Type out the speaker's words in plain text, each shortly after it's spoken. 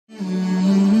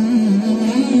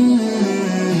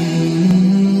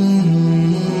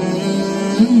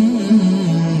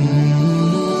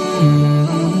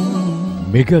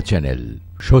Mega channel,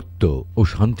 সত্য ও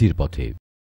শান্তির পথে।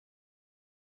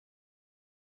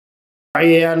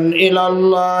 إلى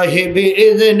الله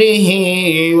بإذنه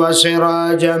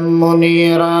وسراجا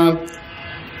منيرا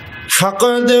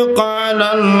فقد قال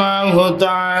الله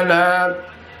تعالى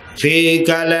في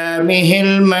كلامه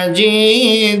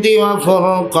المجيد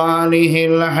وفرقانه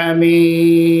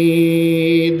الحميد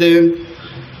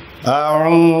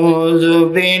أعوذ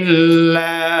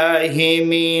بالله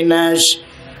من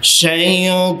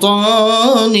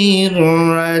الشيطان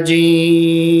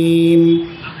الرجيم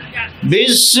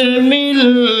بسم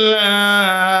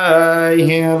الله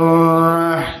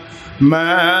الرحمن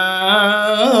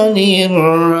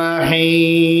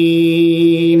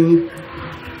الرحيم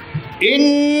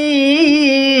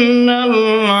إن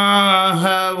الله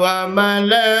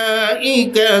وملائكته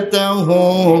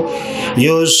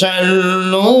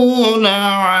يصلون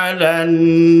على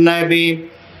النبي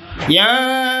يا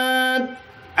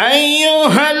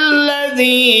أيها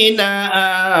الذين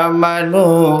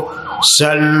آمنوا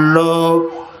صلوا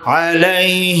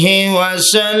عليه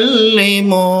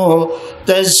وسلموا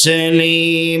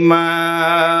تسليما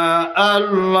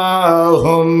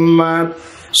اللهم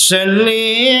صل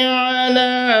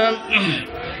على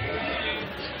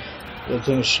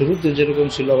প্রথমে শুরুতে যেরকম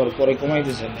ছিল আবার পরে কমাই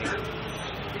দিয়েছেন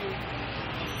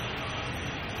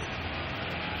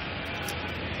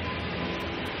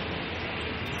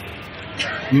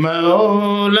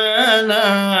মাওলানা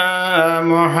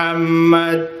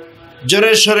মুহাম্মদ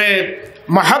জোরে সোরে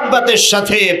মহাব্বতের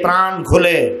সাথে প্রাণ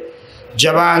খুলে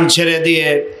জবান ছেড়ে দিয়ে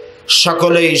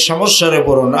সকলেই সমস্যারে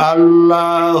পড়ুন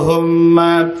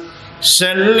আল্লাহুম্মা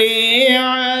সাল্লি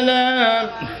আলা।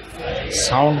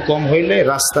 সাউন্ড কম হইলে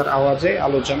রাস্তার আওয়াজে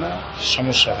আলোচনা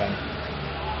সমস্যা হয়,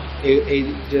 এই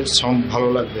যে সাউন্ড ভালো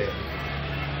লাগবে।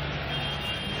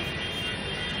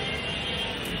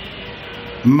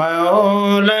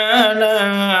 مولانا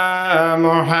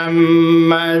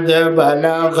محمد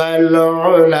بلغ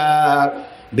العلا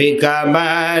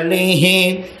بكماله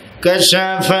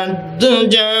كشف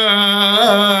الدجى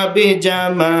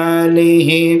بجماله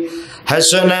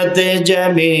حسنت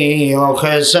جميع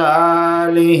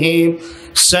خصاله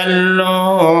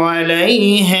صلوا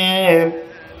عليه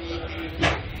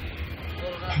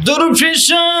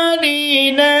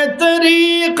درفشانين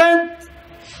طريقة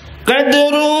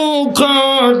قدروں کو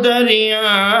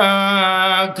دریا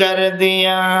کر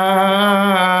دیا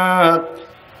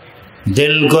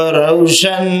دل کو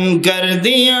روشن کر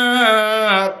دیا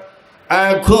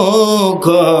آنکھوں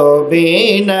کو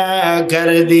بینا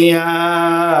کر دیا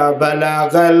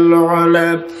بلغ العلا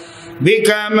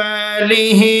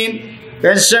بکمالہ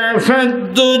کشف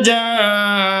الدجى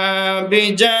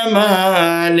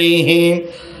بجمالہ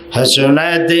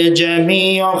حسنت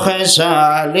جمیع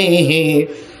خصالہ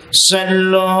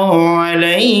صلوا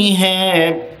علیہ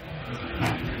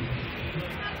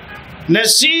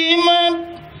نسیم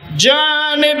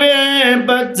جانب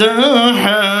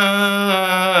بطحا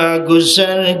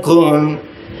گسر کن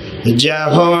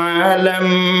جاہ عالم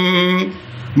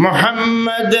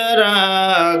محمد را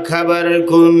خبر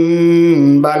کن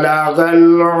بلغ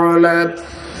العلا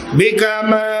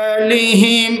بکمالہ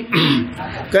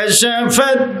کشف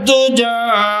الدجى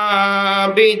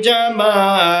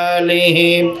بجماله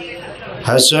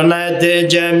حسنت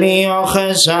جميع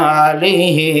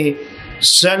خصاله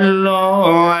صلوا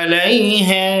عليه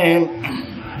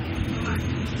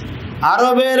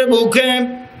আরবের বুকে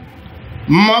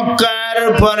মক্কার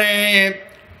পরে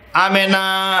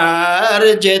আমেনার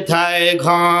যেথায়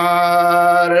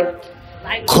ঘর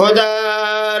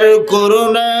খোদার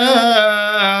করুণা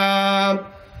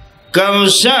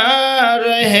कौसर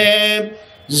है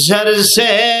जर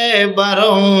से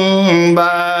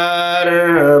बरंबार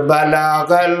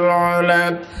बलागल उला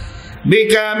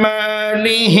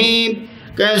बिकमालिही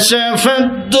कशफत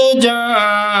दुजा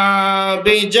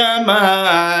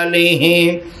बिजमालिही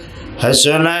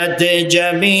हसनत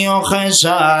जमीउ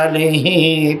खसालिही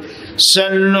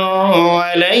सल्लु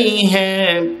अलैहि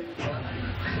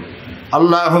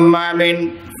अल्लाहुम्मा आमीन।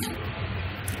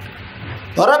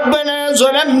 ربنا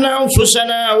ظلمنا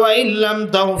أنفسنا وإن لم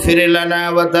تغفر لنا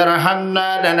وترحمنا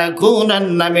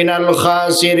لنكونن من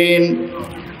الخاسرين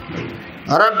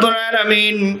رب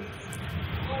العالمين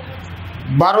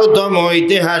 12তম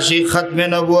ঐতিহাসিক খতমে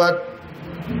নবুয়ত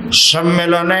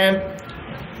সম্মেলনে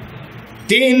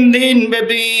 3 দিন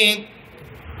ব্যাপী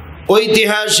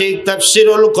ঐতিহাসিক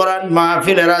তাফসীরুল কোরআন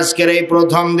মাহফিলের আজকের এই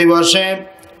প্রথম দিবসে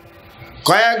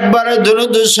কয়েকবার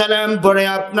দুরূদ সালাম পড়ে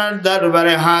আপনার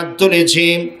দরবারে হাত তুলেছি।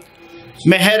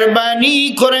 মেহেরবানি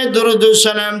করে দুরূদ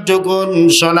সালাম টুকুন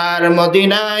সোনার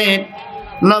মদিনায়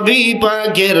নবী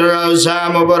পাকের রওজা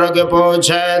মুবারকে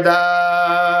পৌঁছে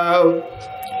দাও।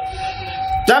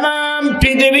 तमाम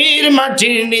पृथिवीर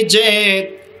माटिर नीचे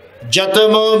যত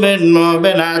মুমিন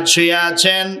মুমিনাত শুয়ে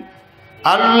আছেন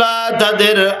আল্লাহ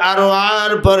তাদের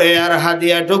আরওয়ার পরে আর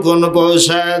হাদিয়াটুকুন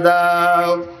পৌঁছায় দাও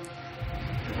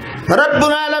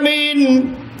রব্বুল আলামিন।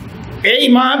 এই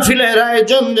মাহফিলের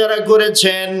আয়োজন যারা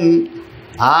করেছেন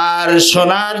আর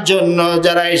শোনার জন্য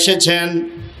যারা এসেছেন,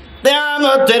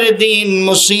 কিয়ামতের দিন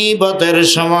মুসিবতের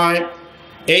সময়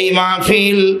এই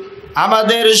মাহফিল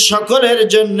আমাদের সকলের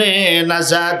জন্য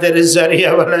নাজাতের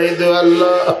জরিয়া বানাই দাও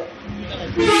আল্লাহ।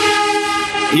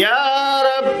 या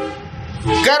रब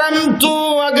करम तू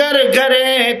अगर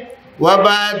करे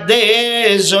वबाद दे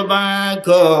ज़ुबां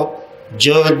को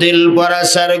जो दिल पर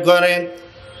असर करे।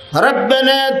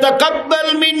 रब्बना तक़ब्बल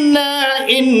मिन्ना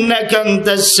इन्नका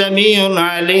अंतस समीउल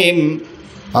अलीम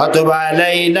व तुब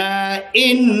अलैना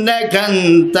इन्नका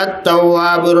अंतत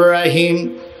तव्वाबुर रहीम।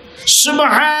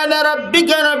 सुब्हान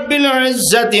रब्बिका रब्बिल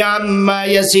इज़्ज़ति अम्मा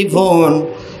यसिफून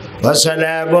व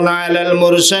सलामुन अलल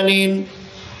मुरसलीन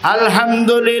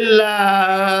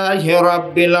আলহামদুলিল্লাহি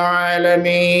রাব্বিল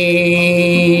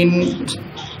আলামিন।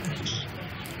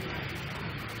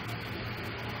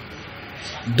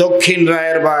 দক্ষিণ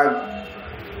রায়েরবাগ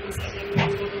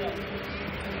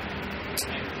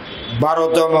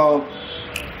 12তম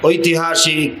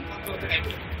ঐতিহাসিক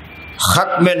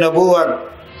খাতমে নবুয়ত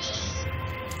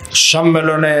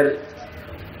সম্মেলনের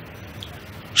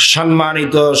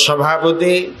সম্মানিত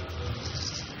সভাপতি,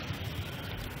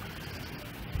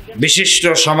 বিশিষ্ট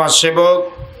সমাজসেবক,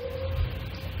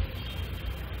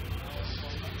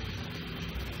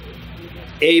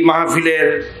 এই মাহফিলের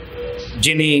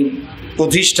যিনি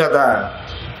প্রতিষ্ঠাতা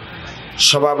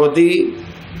সভাপতি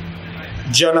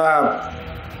জনাব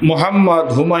মোহাম্মদ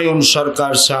হুমায়ুন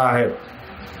সরকার সাহেব,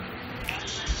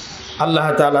 আল্লাহ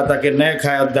তাআলা তাকে নেক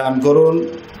হায়াত দান করুন।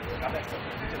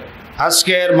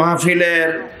 আজকের মাহফিলের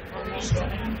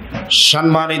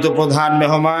সম্মানিত প্রধান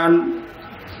মেহমান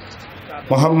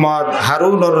মোহাম্মদ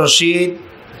হারুনুর রশিদ,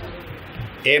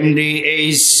 এমডি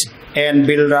এইচ&এন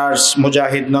বিল্ডার্স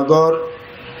মুজাহিদনগর,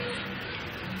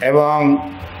 এবং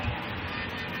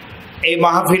এই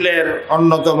মাহফিলের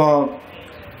অন্যতম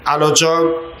আলোচক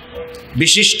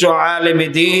বিশিষ্ট আলেমে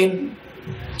দ্বীন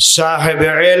সাহেব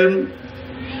ইলম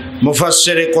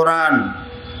মুফাসসিরে কোরআন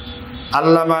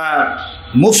আল্লামা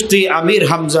মুফতি আমির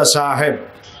হামজা সাহেব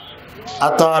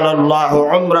আতালাল্লাহু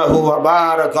উমরাহু ওয়া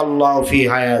বারাকাল্লাহু ফি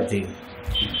হায়াতি,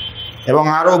 এবং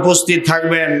আরও উপস্থিত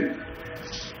থাকবেন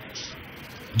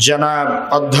জনাব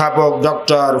অধ্যাপক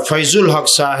ডক্টর ফয়জুল হক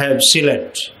সাহেব সিলেট,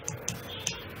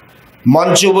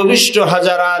 মঞ্চে উপবিষ্ট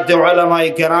হাজারাত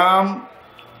উলামায়ে কেরাম,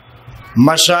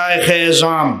 মাশায়েখে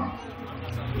এযাম,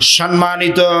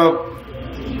 সম্মানিত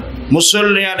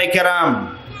মুসল্লিয়ানে কেরাম,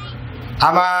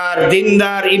 আমার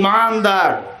দিনদার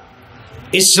ইমানদার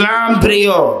ইসলাম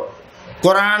প্রিয়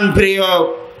কোরআন প্রিয়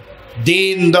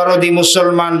দিন দরদি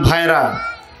মুসলমান ভাইরা,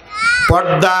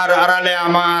 পর্দার আড়ালে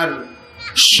আমার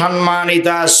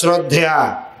সম্মানিতা শ্রদ্ধেয়া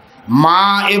মা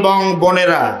এবং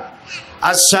বোনেরা,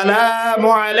 আসসালামু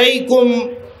আলাইকুম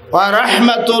ওয়া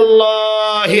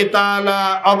রাহমাতুল্লাহি তাআলা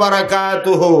ওয়া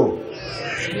বারাকাতুহু।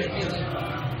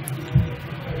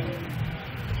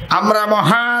 আমরা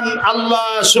মহান আল্লাহ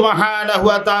সুবহানাহু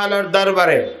ওয়া তাআলার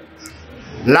দরবারে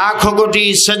লাখ কোটি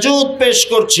সাজুদ পেশ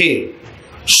করছি,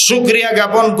 শুকরিয়া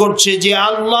জ্ঞাপন করছি যে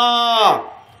আল্লাহ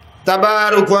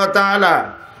তাবারক ওয়া তাআলা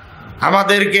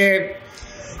আমাদেরকে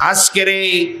আজকের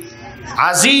এই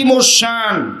আজিমুশ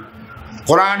শান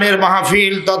কোরআনের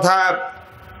মাহফিল তথা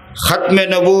খাতমে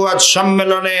নবুয়ত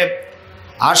সম্মেলনে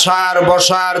আসার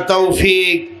বসার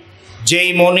তৌফিক যেই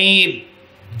মনিব,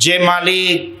 যে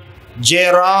মালিক, যে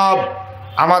রব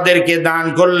আমাদেরকে দান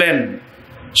করলেন,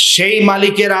 সেই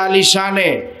মালিকের আলিশানে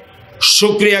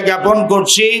শুকরিয়া জ্ঞাপন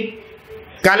করছি,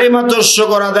 কালিমাতুশ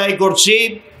শুকর আদায় করছি।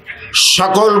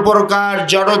 সকল প্রকার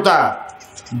জড়তা,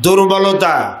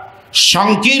 দুর্বলতা,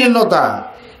 সংকীর্ণতা,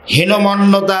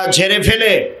 হীনমন্যতা ঝেড়ে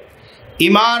ফেলে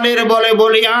ইমানের বলে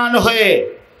বলিয়ান হয়ে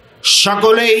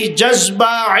সকলেই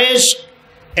জজবা, ইশক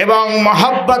এবং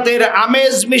মহব্বতের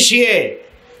আমেজ মিশিয়ে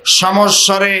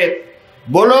সমস্বরে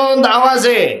বুলন্দ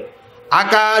আওয়াজে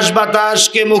আকাশ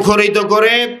বাতাসকে মুখরিত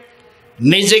করে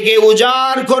নিজেকে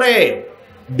উজাড় করে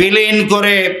বিলীন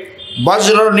করে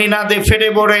বজ্র নিনাদে ফেটে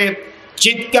পড়ে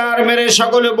চিৎকার মেরে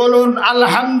সকলে বলুন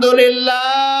আলহামদুলিল্লাহ।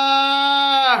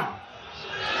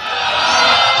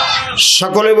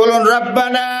 সকলে বলুন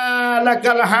রব্বানা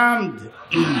লাকাল হামদ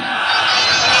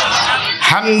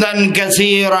হামদান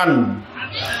কাসীরান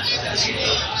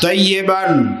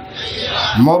তাইয়িবান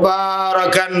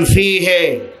মুবারাকান ফীহি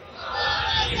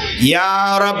ইয়া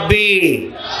রাব্বি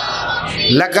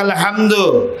লাকাল হামদু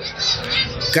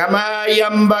কামা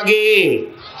ইয়ানবাগি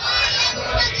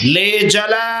লি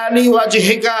জালালি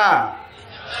ওয়াজহিকা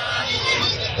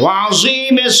ওয়া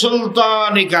আযীমি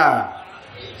সুলতানিকা।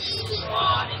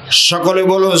 সকলে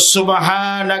বলুন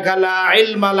সুবহানাকা লা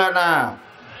ইলমা লানা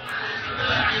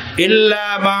ইল্লা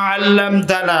মা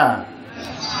আল্লামতানা।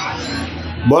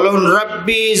 বলুন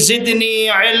রব্বি জিদনি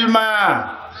ইলমা,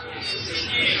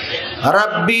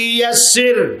 রব্বি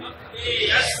ইয়াসসির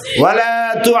ওয়ালা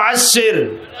তুআসসির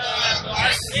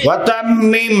ওয়া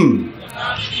তাম্মিম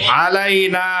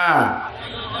আলাইনা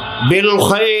বিল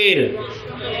খাইর।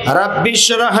 রব্বি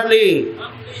ইশরাহ লি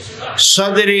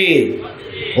সাদরি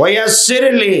ওয়া ইয়াসসির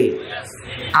লি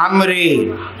আমরি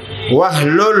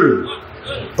ওয়াহলুল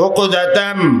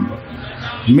উকদাতাম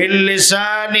মিন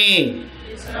লিসানি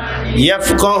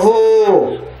ইয়াফকাহু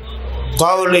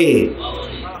কওলি।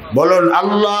 বলুন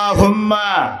আল্লাহুম্মা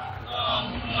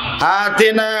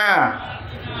আতিনা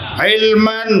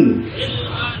ইলমান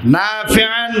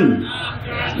নাফিআন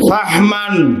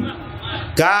ফাহমান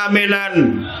কামিলান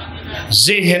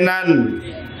যিহনান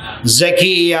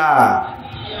যাকিয়া।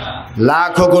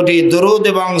 লাখো কোটি দরুদ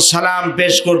এবং সালাম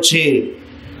পেশ করছি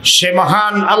সে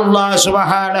মহান আল্লাহ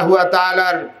সুবহানাহু ওয়া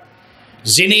তাআলার,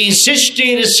 যিনি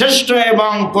সৃষ্টির শ্রেষ্ঠ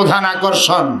এবং প্রধান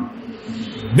আকর্ষণ,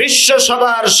 বিশ্ব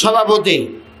সবার সভাপতি,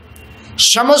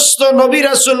 সমস্ত নবী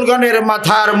রাসূলগণের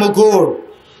মাথার মুকুট,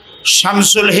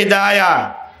 শামসুল হিদায়া,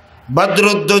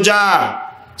 বদরুদ্দুজা,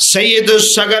 সৈয়দুস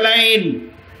সাগালাইন,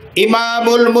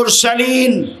 ইমামুল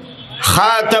মুরসালিন,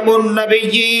 খাতামুন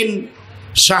নবিয়্যিন,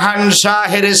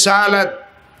 শাহানশাহ রিসালাত,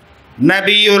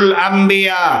 নবিউল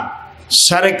আম্বিয়া,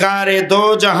 সরকারে দো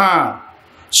জাহাঁ,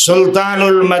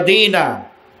 সুলতানুল মদিনা,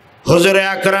 হুজুর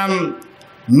আকরম,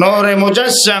 নূরে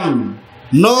মুজাসসাম,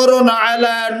 নূরুন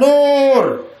আলা নূর,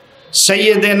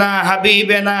 সৈয়দনা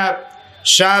হাবিবেনা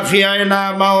শাফিঈনা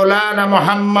মাওলানা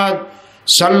মুহাম্মদ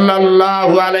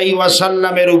সাল্লাল্লাহু আলাইহি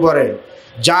ওয়াসাল্লামের উপরে,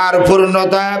 যার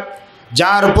পূর্ণতা,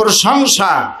 যার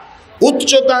প্রশংসা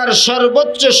উচ্চতার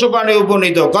সর্বোচ্চ সোপানে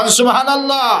উপনীত। কোন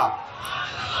সুবহানাল্লাহ।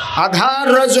 আধার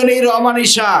রজনীর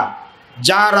অমানিসা,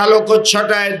 যার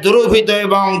আলোকচ্ছটায় দুরূহিত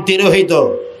এবং তিরোহিত,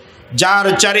 যার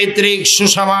চারিত্রিক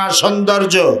সুষমা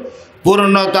সৌন্দর্য,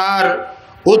 পূর্ণতার,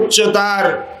 উচ্চতার,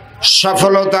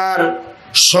 সফলতার,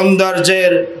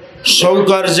 সৌন্দর্যের,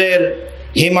 সৌকর্যের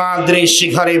হিমাদ্রি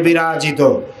শিখরে বিরাজিত।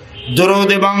 দুরূদ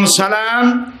এবং সালাম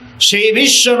সেই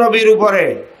বিশ্ব নবীর উপরে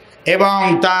এবং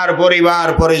তার পরিবার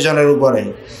পরিজনের উপরে।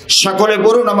 সকলে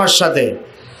বলুন আমার সাথে,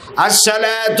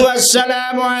 আসসালাতু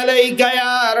আসসালামু আলাইকা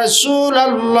ইয়া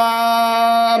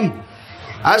রাসূলুল্লাহ,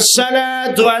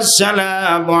 আসসালাতু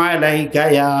আসসালামু আলাইকা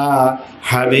ইয়া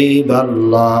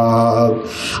হাবিবাল্লাহ,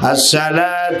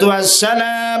 আসসালাতু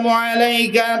আসসালামু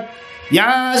আলাইকা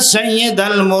ইয়া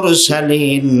সাইয়্যিদাল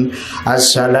মুরসালিন,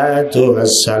 আসসালাতু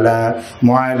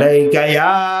আসসালামু আলাইকা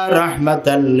ইয়া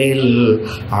রাহমাতাল লিল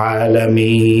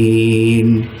আলামিন।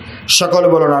 সকলে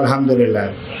বলুন আলহামদুলিল্লাহ।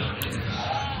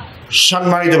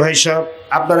 সম্মানিত ভাই সাহেব,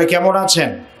 আপনারা কেমন আছেন?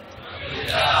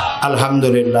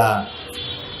 আলহামদুলিল্লাহ,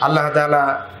 আল্লাহ তাআলা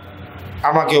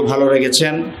আমাকেও ভালো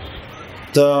রেখেছেন।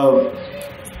 তো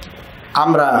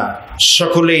আমরা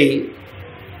সকলেই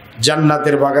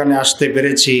জান্নাতের বাগানে আসতে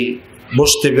পেরেছি,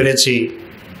 বসতে পেরেছি,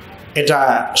 এটা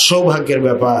সৌভাগ্যের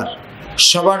ব্যাপার।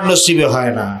 সবার নসিবে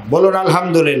হয় না, বলুন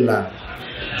আলহামদুলিল্লাহ।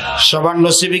 সবার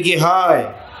নসিবে কি হয়?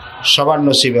 সবার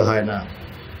নসিবে হয় না।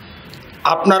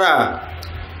 আপনারা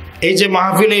এই যে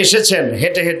মাহফিলে এসেছেন,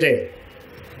 হেঁটে হেঁটে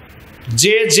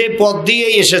যে যে পথ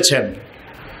দিয়েই এসেছেন,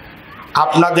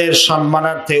 আপনাদের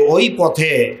সম্মানার্থে ওই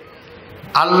পথে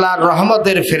আল্লাহর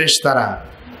রহমতের ফেরেশতারা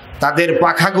তাদের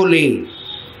পাখাগুলি,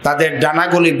 তাদের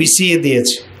ডানাগুলি বিছিয়ে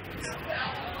দিয়েছে।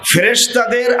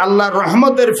 ফেরেশতাদের, আল্লাহর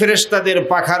রহমতের ফেরেশতাদের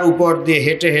পাখার উপর দিয়ে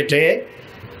হেঁটে হেঁটে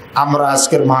আমরা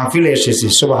আজকের মাহফিলে এসেছি।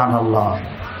 সুবহানাল্লাহ।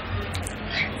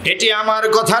 এটি আমার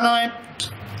কথা নয়,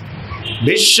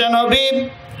 বিশ্বনবী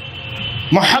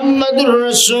মুহাম্মদুর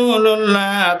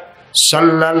রাসূলুল্লাহ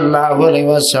সাল্লাল্লাহু আলাইহি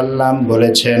ওয়াসাল্লাম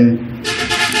বলেছেন,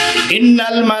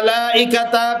 ইন্নাল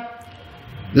মালাইকাতা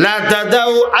লা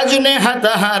তাদাউ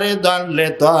আজনিহাতাহা রিদান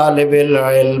লিতালিবিল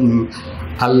ইলম।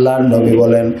 আল্লাহর নবী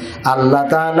বলেন, আল্লাহ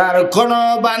তাআলার কোন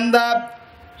বান্দা,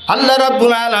 আল্লাহ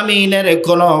রাব্বুল আলামিনের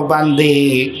কোন বান্দি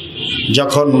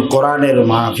যখন কোরআনের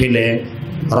মাহফিলে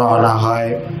রওনা হয়,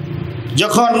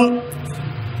 যখন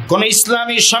কোন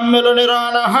ইসলামী সম্মেলনে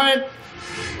রওনা হয়,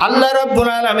 আল্লাহ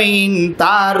রাব্বুল আলামিন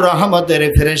তার রহমতের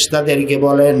ফেরেশতাদেরকে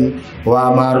বলেন, ও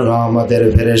আমার রহমতের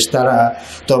ফেরেশতারা,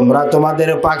 তোমরা তোমাদের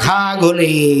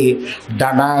পাখাগুলি,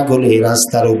 ডানাগুলি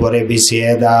রাস্তার উপরে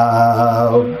বিছিয়ে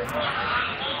দাও।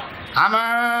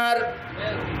 আমার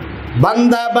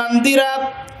বান্দা বান্দিরা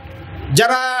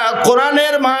যারা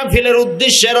কোরআনের মাহফিলের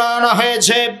উদ্দেশ্যে রওনা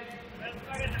হয়েছে,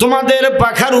 তোমাদের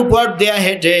পাখার উপর দিয়ে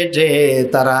হেঁটে হেঁটে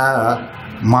তারা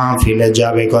মাহফিলে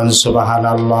যাবে। কোন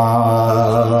সুবহানাল্লাহ।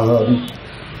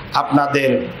 আপনাদের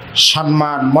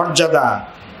সম্মান মর্যাদা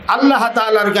আল্লাহ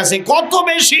তাআলার কাছে কত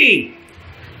বেশি,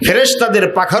 ফেরেশতাদের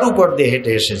পাখার উপর দিয়ে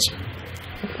হেঁটে এসেছে।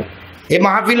 এই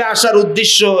মাহফিলে আসার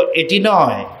উদ্দেশ্য এটি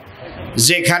নয়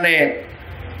যেখানে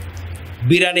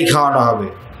বিরিয়ানি খাওয়ানো হবে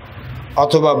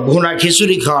অথবা ভুনা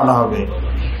খিচুড়ি খাওয়ানো হবে,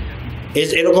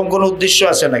 এরকম কোনো উদ্দেশ্য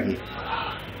আছে নাকি?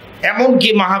 এমনকি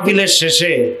মাহফিলের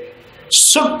শেষে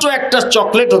ছোট্ট একটা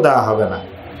চকলেটও দেওয়া হবে না।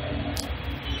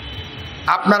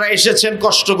 আপনারা এসেছেন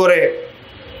কষ্ট করে,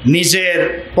 নিজের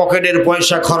পকেটের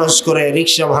পয়সা খরচ করে,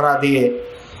 রিক্সা ভাড়া দিয়ে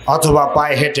অথবা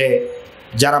পায়ে হেঁটে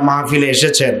যারা মাহফিলে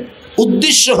এসেছেন,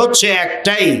 উদ্দেশ্য হচ্ছে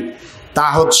একটাই, তা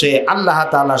হচ্ছে আল্লাহ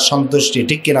তাআলার সন্তুষ্টি।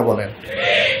 ঠিক কিনা বলেন?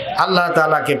 আল্লাহ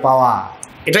তাআলাকে পাওয়া,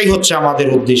 এটাই হচ্ছে আমাদের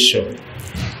উদ্দেশ্য।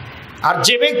 আর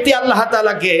যে ব্যক্তি আল্লাহ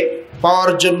তাআলাকে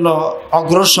পাওয়ার জন্য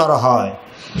অগ্রসর হয়,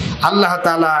 আল্লাহ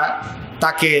তাআলা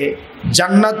তাকে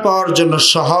জান্নাত পাওয়ার জন্য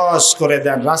সহজ করে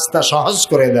দেন, রাস্তা সহজ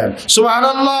করে দেন।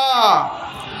 সুবহানাল্লাহ।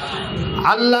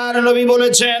 আল্লাহর নবী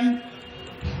বলেছেন,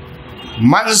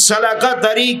 মান সালাকা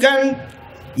তারিকান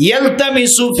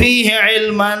ইয়ালতামিসু ফীহি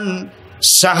ইলমান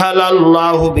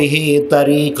সাহালাল্লাহু বিহি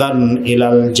তারিকান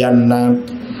ইলাল জান্নাহ।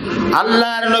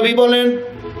 আল্লাহর নবী বলেন,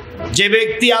 যে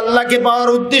ব্যক্তি আল্লাহকে পাওয়ার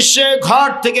উদ্দেশ্যে ঘর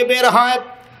থেকে বের হয়,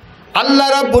 আল্লাহ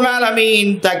রাব্বুল আলামিন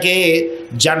তাকে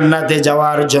জান্নাতে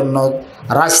যাওয়ার জন্য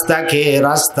রাস্তা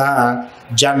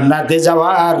জান্নাতে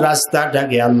যাওয়ার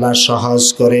রাস্তাটাকে আল্লাহ সহজ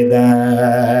করে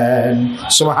দেন।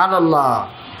 সুবহানাল্লাহ।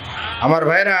 আমার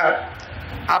ভাইরা,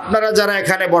 আপনারা যারা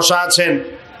এখানে বসা আছেন,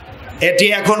 এটি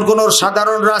এখন কোনো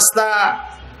সাধারণ রাস্তা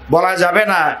বলা যাবে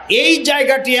না। এই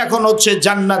জায়গাটি এখন হচ্ছে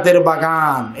জান্নাতের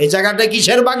বাগান। এই জায়গাটা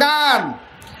কিসের বাগান?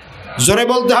 জোরে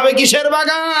বলতে হবে, কিসের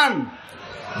বাগান?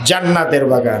 জান্নাতের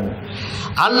বাগান।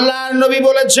 আল্লাহর নবী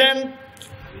বলেছেন,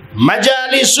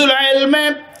 মাজালিসুল ইলমি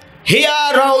হিয়া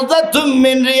রাউযাতুম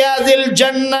মিন রিয়াদিল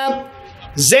জান্নাহ।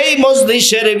 যেই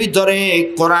মজলিসের ভিতরে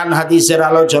কোরআন হাদিসের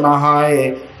আলোচনা হয়,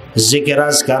 জিকির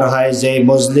আজকার হয়, যেই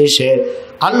মজলিসে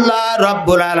আল্লাহ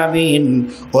রাব্বুল আলামিন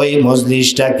ওই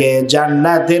মজলিসটাকে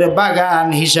জান্নাতের বাগান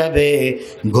হিসাবে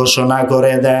ঘোষণা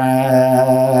করে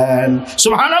দেন।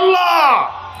 সুবহানাল্লাহ।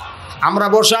 আমরা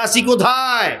বসে আছি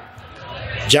কোথায়?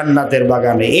 জান্নাতের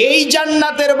বাগানে। এই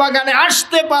জান্নাতের বাগানে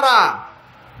আসতে পারা,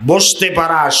 বসতে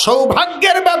পারা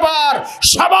সৌভাগ্যের ব্যাপার,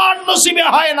 সবার নসিবে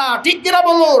হয় না। ঠিক কিনা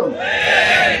বলুন?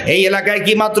 এই এলাকায়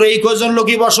কি মাত্র এই কজন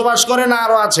লোকই বসবাস করে, না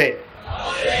আরো আছে?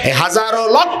 এই হাজারো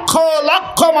লক্ষ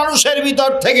লক্ষ মানুষের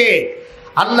ভিতর থেকে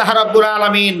আল্লাহ রাব্বুল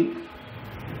আলামিন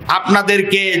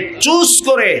আপনাদেরকে চুজ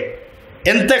করে,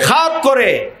 ইন্তেখাব করে,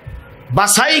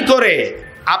 বাছাই করে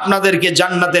আপনাদেরকে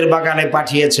জান্নাতের বাগানে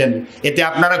পাঠিয়েছেন। এতে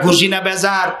আপনারা খুশি না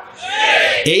বেজার?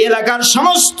 এই এলাকার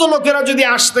সমস্ত লোকেরা যদি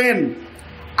আসতেন,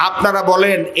 আপনারা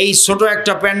বলেন এই ছোট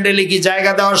একটা প্যান্ডেলে কি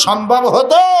জায়গা দেওয়া সম্ভব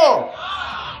হতো?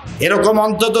 এরকম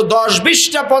অন্তত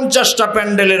 10-20টা 50টা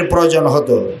প্যান্ডেলের প্রয়োজন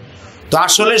হতো। তো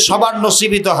আসলে সবার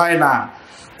নসিবিত হয় না।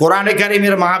 কোরআনে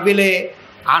কারিমের মাহফিলে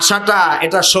আসাটা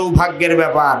এটা সৌভাগ্যের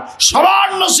ব্যাপার, সবার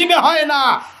নসিবে হয় না।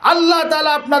 আল্লাহ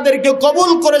তাআলা আপনাদেরকে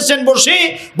কবুল করেছেন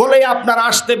বলেই আপনারা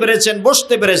আসতে পেরেছেন,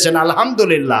 বসতে পেরেছেন।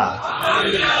 আলহামদুলিল্লাহ।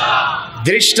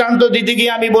 দৃষ্টান্ত দিতে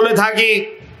গিয়ে আমি বলে থাকি,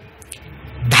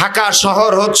 ঢাকা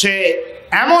শহর হচ্ছে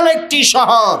এমন একটি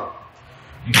শহর,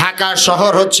 ঢাকা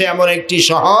শহর হচ্ছে এমন একটি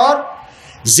শহর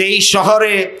যেই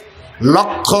শহরে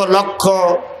লক্ষ লক্ষ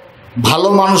ভালো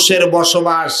মানুষের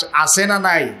বসবাস আছে না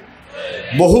নাই?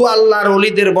 বহু আল্লাহর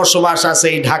ওলিদের বসবাস আছে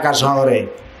এই ঢাকা শহরে।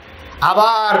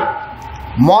 আবার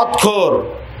মদখোর,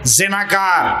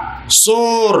 জেনাকার,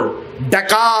 চোর,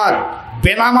 ডাকাত,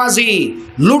 বেনামাজি,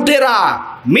 লুটেরা,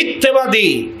 মিথ্যেবাদী,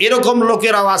 এরকম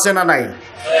লোকেরাও আছে না নাই?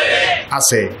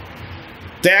 আছে।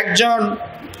 তো একজন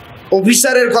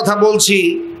অফিসারের কথা বলছি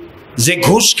যে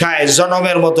ঘুষ খায়,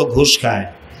 জনমের মতো ঘুষ খায়,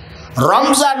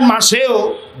 রমজান মাসেও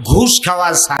ঘুষ খাওয়া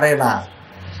ছাড়ে না।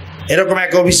 এরকম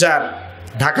এক অফিসার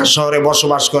ঢাকা শহরে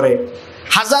বসবাস করে।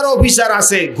 হাজারো অফিসার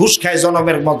আছে ঘুষ খায়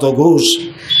জনমের মতো ঘুষ।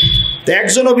 তো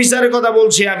একজন অফিসারের কথা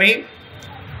বলছি আমি,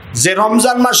 যে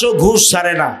রমজান মাসেও ঘুষ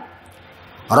ছাড়ে না।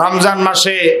 রমজান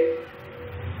মাসে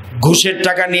ঘুষের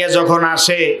টাকা নিয়ে যখন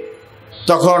আসে,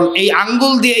 তখন এই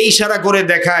আঙ্গুল দিয়ে ইশারা করে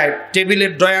দেখায়,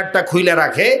 টেবিলের ড্রয়ারটা খুলে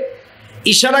রাখে,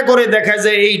 ইশারা করে দেখায়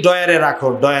যে এই ড্রয়ারে রাখো,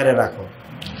 ড্রয়ারে রাখো।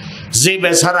 যে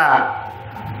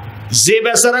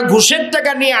বেচারা ঘুষের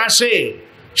টাকা নিয়ে আসে,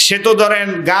 সে তো ধরেন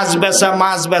গাছ বেচা,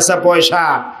 মাছ বেচা পয়সা,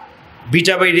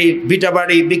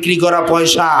 বিটাবাড়ি বিক্রি করা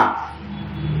পয়সা,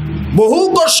 বহু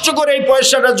কষ্ট করে এই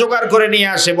পয়সাটা জোগাড় করে নিয়ে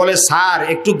আসে। বলে, স্যার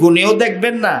একটু গুনেও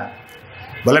দেখবেন না?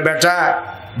 বলে, বেটা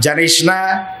জানিস না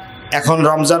এখন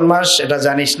রমজান মাস, এটা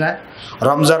জানিস না?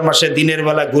 রমজান মাসে দিনের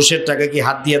বেলা ঘুষের টাকা কি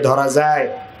হাত দিয়ে ধরা যায়?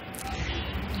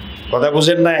 কথা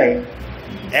বুঝেন নাই?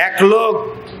 এক লোক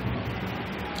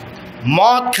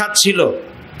মদ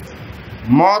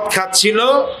খাচ্ছিল,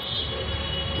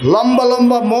 লম্বা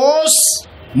লম্বা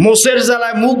মোষের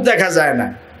জ্বালায় মুখ দেখা যায় না।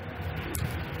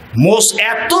 মোষ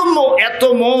এত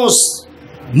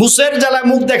মোষের জ্বালায়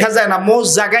মুখ দেখা যায় না, মোষ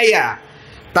জাগাইয়া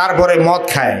তারপরে মদ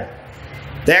খায়।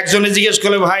 তো একজনে জিজ্ঞেস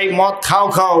করলো, ভাই মদ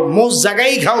খাও, মোষ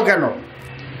জাগাই খাও কেন?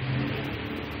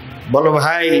 বলো,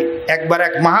 ভাই একবার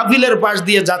এক মাহফিলের পাশ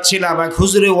দিয়ে যাচ্ছিলাম, এক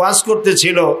হুজুরে ওয়াজ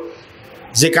করতেছিল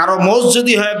যে কারো মোষ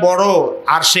যদি হয় বড়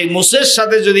আর সেই মোষের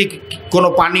সাথে যদি কোনো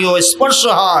পানীয় স্পর্শ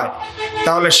হয়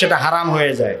তাহলে সেটা হারাম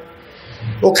হয়ে যায়।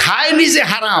 ও খায় নিজে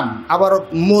হারাম, আবার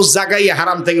মোষ জাগাইয়া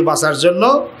হারাম থেকে বাঁচার জন্য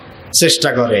চেষ্টা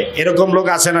করে। এরকম লোক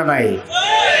আছে না নাই?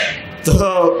 তো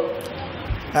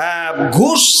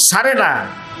ঘুষ ছাড়ে না,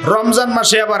 রমজান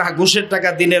মাসে আবার ঘুষের টাকা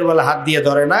দিনের বেলা হাত দিয়ে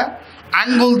ধরে না,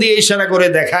 আঙ্গুল দিয়ে ইশারা করে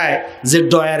দেখায় যে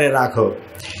ডয়ারে রাখো।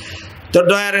 তো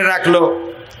ডয়ারে রাখলো,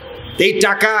 এই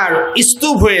টাকার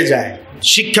স্তূপ হয়ে যায়।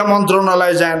 শিক্ষা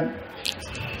মন্ত্রণালয় যান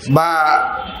বা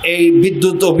এই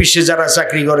বিদ্যুৎ অফিসে যারা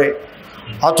চাকরি করে,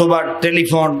 অথবা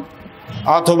টেলিফোন,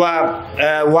 অথবা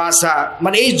ওয়াসা,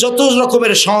 মানে এই যত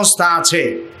রকমের সংস্থা আছে,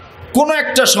 কোনো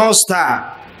একটা সংস্থা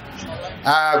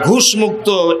ঘুষমুক্ত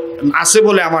আছে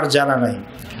বলে আমার জানা নাই।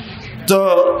 তো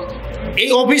এই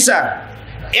অফিসার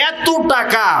এত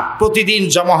টাকা প্রতিদিন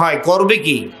জমা হয়, করবে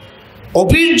কি?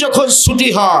 অফিস যখন ছুটি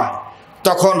হয়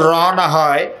তখন রওনা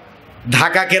হয়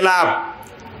Dhaka club,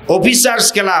 officers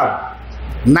club,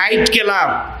 night club,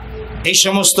 এই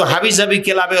সমস্ত হাবিজাবি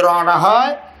ক্লাবে রওনা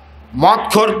হয়।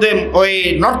 মদখোরদের ওই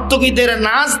নর্তকীদের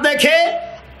নাচ দেখে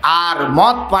আর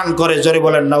মদ পান করে, জোরে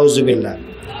বলেন নাউজুবিল্লাহ।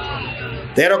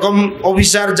 এরকম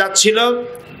অফিসার যাচ্ছিল,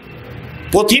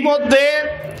 পথিমধ্যে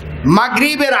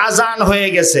মাগরিবের আজান হয়ে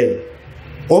গেছে।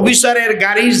 অফিসারের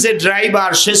গাড়ির যে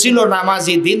ড্রাইভার সে ছিল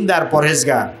নামাজি, দিনদার,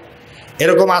 পরহেজগার।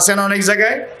 এরকম আছে না অনেক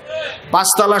জায়গায়? 5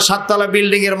 তলা 7 তলা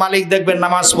বিল্ডিং এর মালিক দেখবেন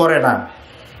নামাজ পড়ে না,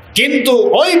 কিন্তু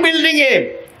ওই বিল্ডিং এ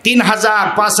 3000,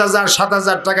 5000,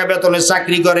 7000 টাকা বেতনে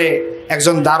চাকরি করে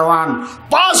একজন দারোয়ান,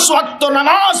 5 ওয়াক্ত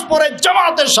নামাজ পড়ে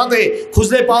জামাতের সাথে।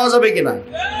 খুঁজলে পাওয়া যাবে কিনা?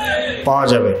 পাওয়া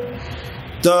যাবে।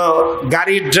 তো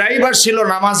গাড়ির ড্রাইভার ছিল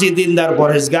নামাজি, দিনদার,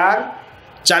 পরহেজগার,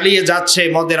 চালিয়ে যাচ্ছে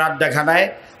মদের আড্ডাখানায়।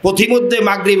 পথিমধ্যে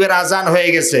মাগরিবের আজান হয়ে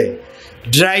গেছে।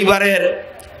 ড্রাইভারের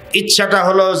ইচ্ছাটা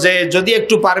হলো যে যদি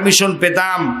একটু পারমিশন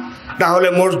পেতাম তাহলে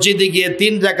মসজিদে গিয়ে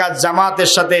 3 রাকাত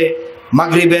জামাতের সাথে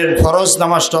মাগরিবের ফরজ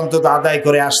নামাজটা অন্তত আদায়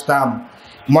করে আসতাম।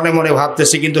 মনে মনে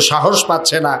ভাবতেছে, কিন্তু সাহস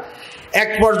পাচ্ছে না। এক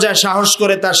পর্যায়ে সাহস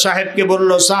করে তার সাহেবকে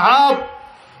বলল, সাহাব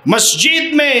মসজিদ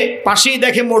মে, পাশেই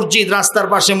দেখে মসজিদ, রাস্তার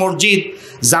পাশে মসজিদ,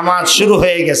 জামাত শুরু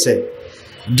হয়ে গেছে।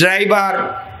 ড্রাইভার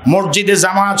মসজিদে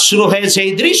জামাত শুরু হয়েছে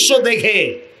এই দৃশ্য দেখে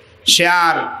সে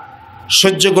আর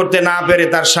সহ্য করতে না পেরে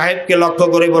তার সাহেবকে লক্ষ্য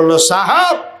করে বলল,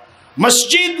 সাহাব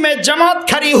মসজিদ মে জামাত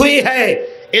খড়ি হুই হ্যায়,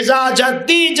 ইজাজত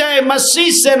দি যায়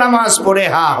মসজিদ সে নামাজ পড়ে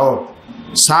হা হো।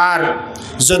 স্যার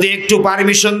যদি একটু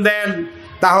পারমিশন দেন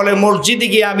তাহলে মসজিদে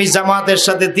গিয়ে আমি জামাতের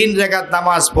সাথে 3 রাকাত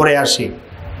নামাজ পড়ে আসি।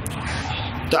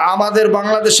 তো আমাদের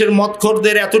বাংলাদেশের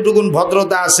মদখোরদের এতটুকুন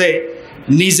ভদ্রতা আছে,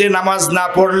 নিজে নামাজ না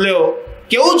পড়লেও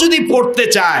কেউ যদি পড়তে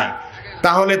চায়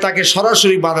তাহলে তাকে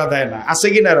সরাসরি বাধা দেয় না। আছে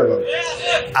কি না? এরকম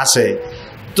আছে।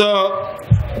 তো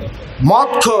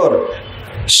মদখোর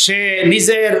সে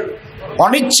নিজের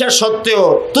অনিচ্ছা সত্ত্বেও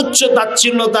তুচ্ছ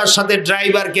তাচ্ছিল্যতার সাথে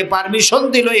ড্রাইভারকে পারমিশন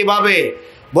দিল, এভাবে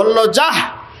বলল,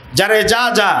 যারে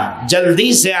যা জলদি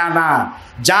সে আনা,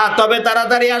 যা তবে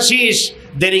তাড়াতাড়ি আসিস,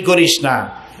 দেরি করিস না।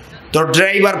 তো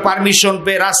ড্রাইভার পারমিশন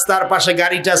পেয়ে রাস্তার পাশে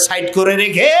গাড়িটা সাইড করে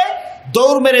রেখে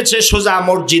দৌড় মেরেছে সোজা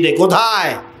মসজিদে।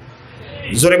 কোথায়?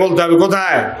 জোরে বলতে হবে,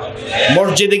 কোথায়?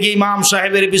 মসজিদে গিয়ে ইমাম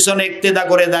সাহেবের পিছনে ইক্তেদা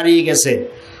করে দাঁড়িয়ে গেছে।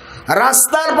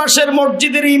 রাস্তার পাশের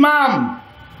মসজিদের ইমাম,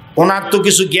 ওনার তো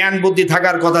কিছু জ্ঞান বুদ্ধি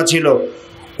থাকার কথা ছিল,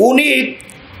 উনি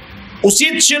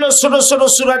উচিত ছিল ছোট ছোট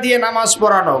সূরা দিয়ে নামাজ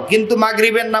পড়ানো, কিন্তু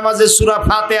মাগরিবের নামাজে সূরা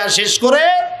ফাতিহা শেষ করে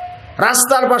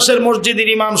রাস্তার পাশের মসজিদের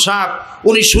ইমাম সাহেব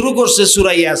উনি শুরু করছে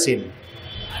সূরা ইয়াসিন।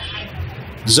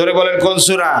 জোরে বলেন কোন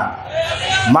সূরা?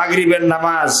 মাগরিবের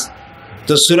নামাজ।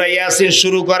 তো সূরা ইয়াসিন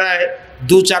শুরু করায়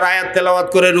 2-4 আয়াত তেলাওয়াত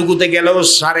করে রুকুতে গেলেও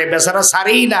বেচারা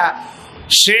সারেই না,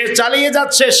 সে চালিয়ে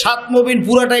যাচ্ছে। 7 মুবিন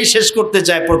পুরাটাই শেষ করতে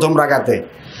চায় প্রথম রাকাতে।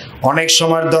 অনেক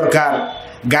সময় দরকার।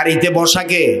 গাড়িতে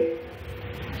বসাকে,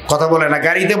 কথা বলে না,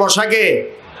 গাড়িতে বসাকে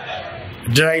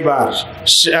ড্রাইভার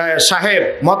সাহেব,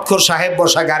 মদখোর সাহেব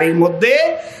বসা গাড়ির মধ্যে,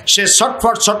 সে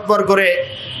ছটফট করে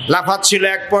লাফাচ্ছিল।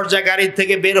 এক পর্যায়ে গাড়ির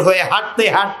থেকে বের হয়ে হাঁটতে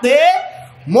হাঁটতে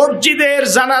মসজিদের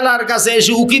জানালার কাছে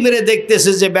এসে উকি মেরে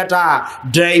দেখতেছে যে বেটা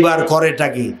ড্রাইভার করেটা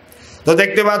কি। তো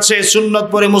দেখতে পাচ্ছে সুন্নত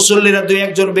পরে মুসল্লিরা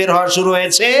 2-1 জন বের হওয়া শুরু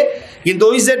হয়েছে। কিন্তু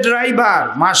ওই যে ড্রাইভার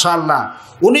মাশাআল্লাহ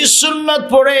উনি সুন্নত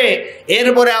পড়ে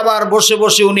এরপরে আবার বসে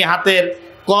বসে উনি হাতের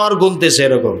কর গুনতেছে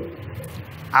এরকম।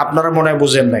 আপনারা মনে হয়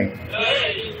বুঝেন নাই,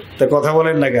 তো কথা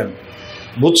বলেন না কেন?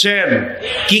 বুঝছেন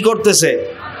কি করতেছে?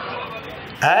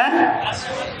 হ্যাঁ,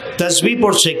 তাসবিহ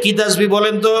পড়ছে। কি তাসবিহ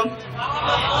বলেন তো?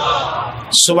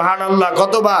 সুবহানাল্লাহ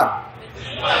কতবার?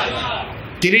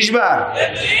 30 বার।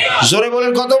 জোরে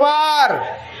বলেন কতবার?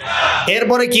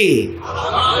 এরপরে কি?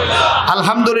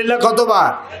 আলহামদুলিল্লাহ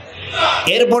কতবার?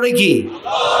 এরপরে কি?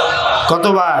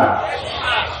 কতবার?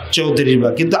 34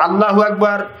 বার। কিন্তু আল্লাহু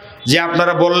আকবার যে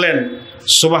আপনারা বললেন,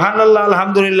 সুবহানাল্লাহ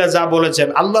আলহামদুলিল্লাহ যা বলেছেন,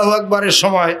 আল্লাহু আকবারের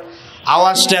সময়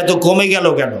আওয়াজটা এত কমে গেল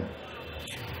কেন?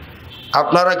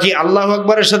 আপনারা কি আল্লাহু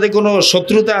আকবারের সাথে কোনো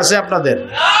শত্রুতা আছে আপনাদের?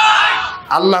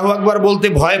 আল্লাহু আকবার বলতে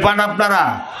ভয় পান আপনারা?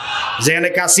 যেখানে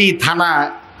কাছি থানা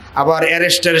আবার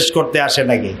অ্যারেস্ট করতে আসে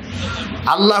নাকি?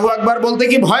 আল্লাহু আকবার বলতে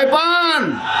কি ভয় পান?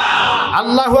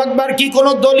 আল্লাহু আকবার কি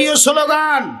কোনো দলীয়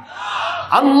স্লোগান?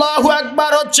 আল্লাহু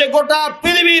আকবার হচ্ছে গোটা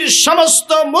পৃথিবীর সমস্ত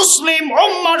মুসলিম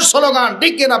উম্মার স্লোগান,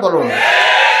 ঠিক কিনা বলুন?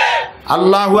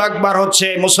 আল্লাহু আকবার হচ্ছে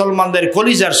মুসলমানদের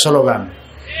কলিজার স্লোগান।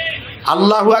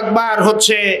 আল্লাহু আকবার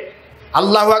হচ্ছে,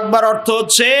 আল্লাহু আকবার অর্থ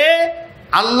হচ্ছে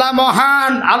আল্লাহ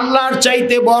মহান, আল্লাহর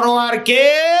চাইতে বড় আর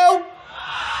কেউ,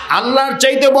 আল্লাহর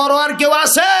চাইতে বড় আর কেউ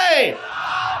আছে?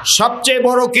 সবচেয়ে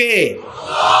বড় কে?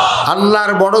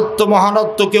 আল্লাহর বড়ত্ব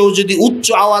মহানত্ব কেউ যদি উচ্চ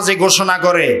আওয়াজে ঘোষণা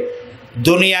করে,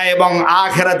 দুনিয়া এবং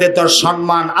আখিরাতে তার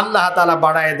সম্মান আল্লাহ তাআলা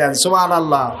বাড়ায় দেন।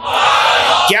 সুবহানাল্লাহ।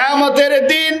 কিয়ামতের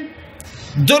দিন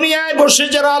দুনিয়ায় বসে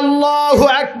যারা আল্লাহু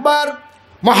আকবার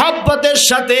মহব্বতের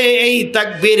সাথে এই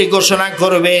তাকবীর ঘোষণা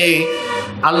করবে,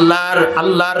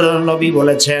 আল্লাহর নবী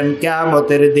বলেছেন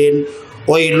কিয়ামতের দিন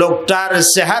ওই লোকটার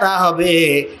চেহারা হবে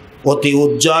অতি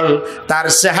উজ্জ্বল, তার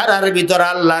চেহারার ভিতর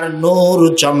আল্লাহর নূর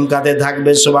চমকাতে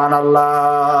থাকবে।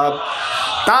 সুবহানাল্লাহ।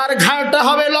 তার ঘাড়টা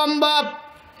হবে লম্বা,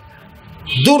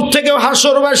 দূর থেকে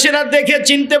হাসরবাসীরা দেখে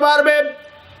চিনতে পারবে,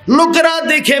 লোকেরা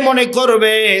দেখে মনে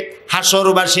করবে,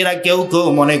 হাসরবাসীরা কেউ কেউ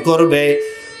মনে করবে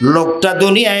লোকটা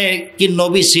দুনিয়ায় কি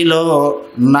নবী ছিল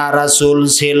না রাসূল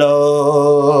ছিল।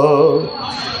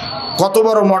 কত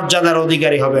বড় মর্যাদার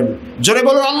অধিকারী হবেন, জোরে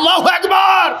বলুন আল্লাহু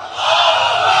আকবার।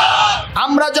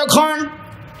 আমরা যখন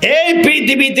এই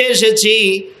পৃথিবীতে এসেছি,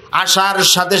 আসার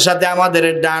সাথে সাথে আমাদের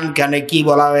ডান কানে কি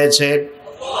বলা হয়েছে?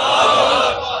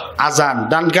 আজান।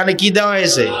 ডান কানে কি দেওয়া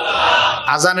হয়েছে?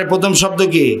 আজানের প্রথম শব্দ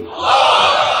কি?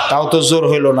 তাও তো জোর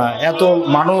হইল না, এত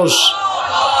মানুষ,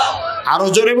 আরো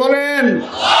জোরে বলেন।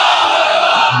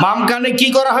 বাম কানে কি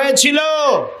করা হয়েছিল?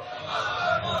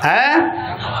 হ্যাঁ,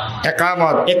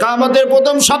 একামত। একামতের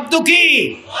প্রথম শব্দ কি?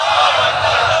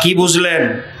 কি বুঝলেন?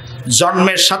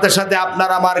 জন্মের সাথে সাথে আপনার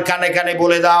আমার কানে কানে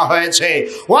বলে দেওয়া হয়েছে,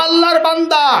 ও আল্লাহর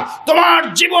বান্দা, তোমার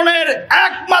জীবনের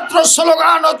একমাত্র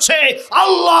স্লোগান হচ্ছে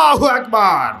আল্লাহু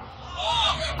আকবার।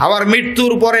 আবার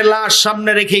মৃত্যুর পরে লাশ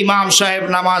সামনে রেখে ইমাম সাহেব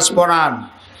নামাজ পড়ান।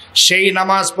 সেই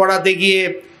নামাজ পড়াতে গিয়ে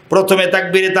প্রথমে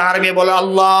তাকবীরে তাহরিমে বলে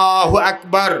আল্লাহু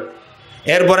আকবার,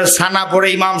 এরপরে সানা পড়ে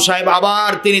ইমাম সাহেব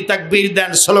আবার তিনি তাকবীর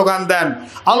দেন, স্লোগান দেন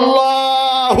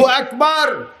আল্লাহু আকবার।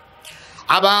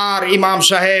 আবার ইমাম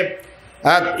সাহেব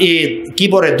কি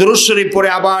পড়ে? দুরূদ শরীফ পড়ে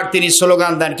আবার তিনি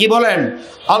স্লোগান দেন, কি বলেন?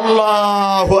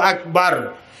 আল্লাহু আকবার।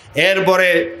 এরপরে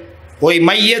ওই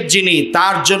মাইয়িত যিনি,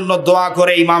 তার জন্য দোয়া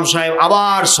করে ইমাম সাহেব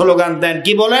আবার স্লোগান দেন,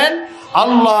 কি বলেন?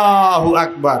 আল্লাহু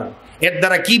আকবার। এর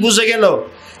দ্বারা কি বুঝে গেল?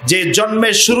 যে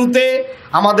জন্মের শুরুতে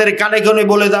আমাদের কানে কানে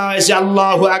বলে দেওয়া হয়েছে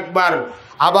আল্লাহু আকবার,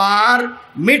 আবার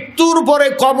মৃত্যুর পরে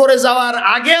কবরে যাওয়ার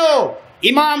আগেও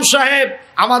ইমাম সাহেব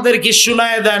আমাদেরকে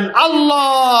শুনায় দেন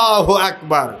আল্লাহু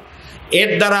আকবার।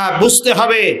 এর দ্বারা বুঝতে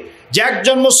হবে যে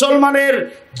একজন মুসলমানের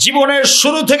জীবনের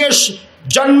শুরু থেকে,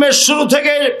 জন্মের শুরু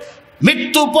থেকে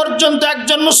মৃত্যু পর্যন্ত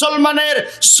একজন মুসলমানের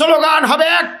স্লোগান হবে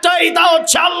একটাই, তা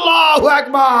হচ্ছে আল্লাহু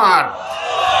আকবার।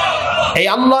 এই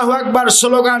আল্লাহু আকবার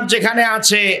স্লোগান যেখানে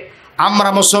আছে, আমরা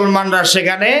মুসলমানরা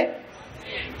সেখানে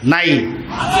নাই।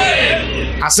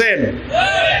 আছেন?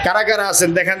 কারা কারা আছেন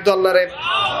দেখেন তো আল্লাহরে,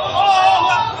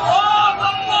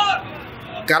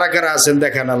 কারা কারা আছেন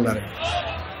দেখেন আল্লাহরে।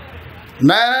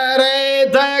 নারে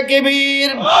তাকবীর,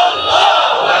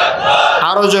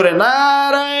 আরো জোরে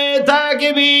নারে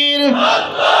তাকবীর।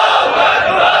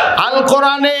 আল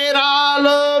কোরআনের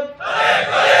আলো,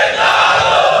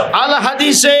 আল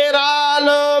হাদিসের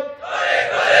আলো,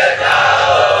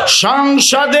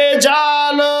 সংসদে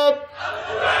জালো,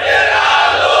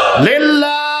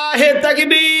 লিল্লাহি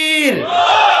তাকবীর।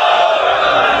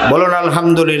 বলুন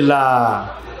আলহামদুলিল্লাহ,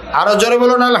 আরো জোরে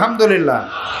বলুন আলহামদুলিল্লাহ।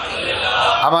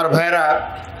 আমার ভাইরা,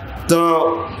 তো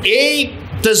এই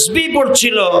তাসবিহ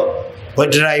পড়ছিল ওই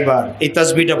ড্রাইভার, এই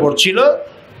তাসবিহটা পড়ছিল,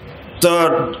 তো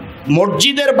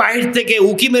মসজিদের বাহির থেকে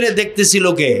উকি মেরে দেখতেছিল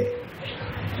কে?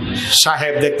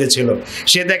 সাহেব দেখতেছিল,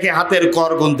 সে দেখে হাতের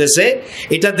কর গুনতেছে।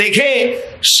 এটা দেখে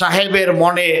সাহেবের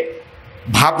মনে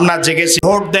ভাবনা জেগেছে,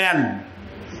 ভোট দেন,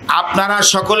 আপনারা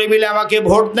সকলে মিলে আমাকে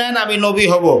ভোট দেন, আমি নবী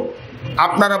হব।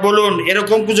 আপনারা বলুন,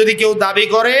 এরকম যদি কেউ দাবি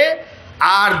করে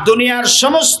আর দুনিয়ার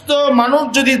সমস্ত মানুষ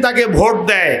যদি তাকে ভোট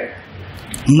দেয়,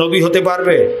 নবী হতে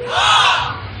পারবে?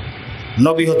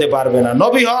 নবী হতে পারবে না।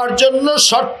 নবী হওয়ার জন্য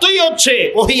শর্তই হচ্ছে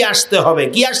ওহী আসতে হবে।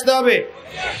 কি আসতে হবে?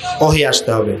 ওহী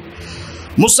আসতে হবে।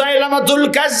 মুসাইলামাতুল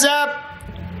কাজ্জাব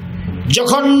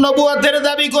যখন নবুয়তের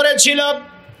দাবি করেছিল,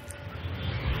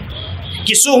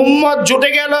 কিছু উম্মত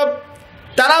জুটে গেল,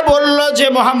 তারা বলল যে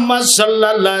মুহাম্মদ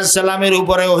সাল্লাল্লাহু আলাইহি সাল্লামের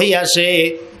উপরে ওহী আসে,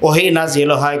 ওহী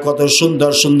নাজিল হয়, কত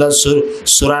সুন্দর সুন্দর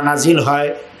সূরা নাজিল হয়,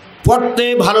 পড়তে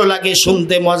ভালো লাগে,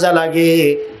 শুনতে মজা লাগে,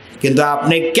 কিন্তু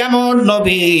আপনি কেমন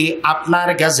নবী, আপনার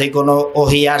কাছে কোনো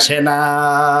ওহী আসে না।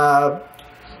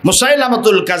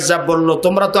 মুসাইলামাতুল কাজ্জাব বলল,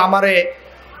 তোমরা তো আমারে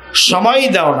সময়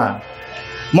দাও না,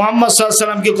 মুহাম্মদ সাল্লাল্লাহু আলাইহি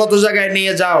সাল্লামকে কত জায়গায়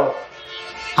নিয়ে যাও,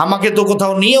 আমাকে তো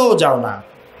কোথাও নিয়েও যাও না।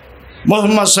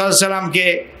 মুহাম্মদ সাল্লাল্লাহু আলাইহি সাল্লামকে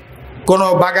কোনো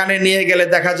বাগানে নিয়ে গেলে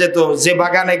দেখা যেত যে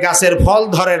বাগানে গাছের ফল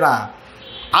ধরে না,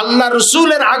 আল্লাহ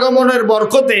রসুলের আগমনের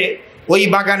বরকতে ওই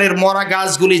বাগানের মরা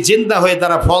গাছগুলি জিন্দা হয়ে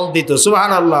তারা ফল দিত।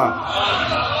 সুবহানাল্লাহ।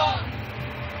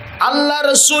 আল্লাহ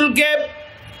রসুলকে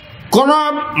কোন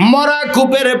মরা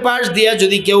কূপের পাশ দিয়ে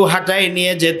যদি কেউ হাঁটায়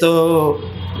নিয়ে যেত,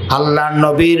 আল্লাহ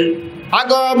নবীর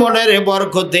আগমনের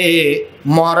বরকতে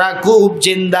মরা কূপ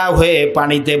জিন্দা হয়ে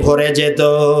পানিতে ভরে যেত।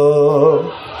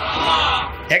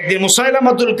 একদিন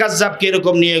মুসাইলামাতুল কাজ্জাবকে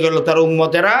এরকম নিয়ে গেল তার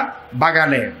উম্মতেরা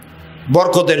বাগানে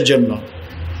বরকতের জন্য।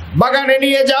 বাগানে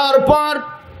নিয়ে যাওয়ার পর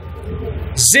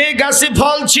যে গাছে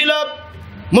ফল ছিল,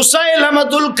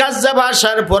 মুসাইলামাতুল কাজ্জাব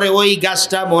আসার পরে ওই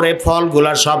গাছটা মরে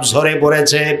ফলগুলা সব ঝরে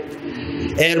পড়েছে।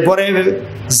 এরপরে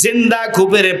জিন্দা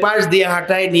কূপের পাশ দিয়ে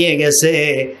হাঁটায় নিয়ে গেছে,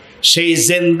 সেই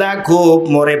জিন্দা কূপ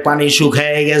মরে পানি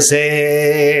শুকিয়ে গেছে।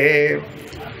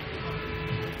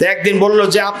 একদিন বলল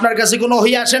যে আপনার কাছে কোনো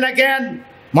ওহী আসে না কেন?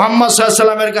 মুহাম্মদ সাল্লাল্লাহু আলাইহি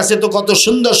সাল্লামের কাছে তো কত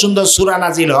সুন্দর সুন্দর সূরা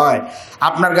নাজিল হয়,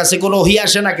 আপনার কাছে কোনো ওহী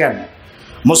আসে না কেন?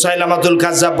 মুসাইলামাতুল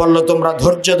কাজ্জাব বলল, তোমরা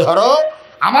ধৈর্য ধরো,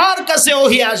 আমার কাছে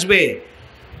ওহী আসবে।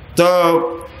 তো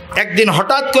একদিন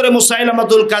হঠাৎ করে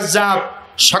মুসাইলামাতুল কাজ্জাব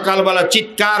সকালবেলা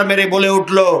চিৎকার মেরে বলে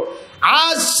উঠল,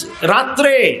 আজ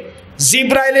রাত্রে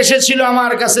জিবরাইল এসেছিল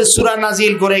আমার কাছে, সূরা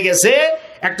নাজিল করে গেছে,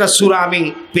 একটা সূরা আমি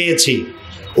পেয়েছি।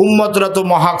 উম্মতরা তো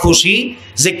মহা খুশি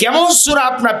যে কেমন সূরা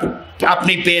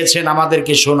আপনি পেয়েছেন,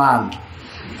 আমাদেরকে শোনান।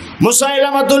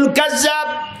 মুসাইলামাতুল কাজ্জাব,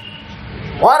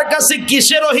 ওর কাছে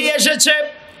কিসের ওহী এসেছে?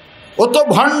 ও তো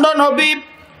ভণ্ড নবী,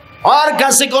 ওর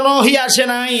কাছে কোনো ওহী আসে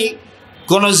নাই,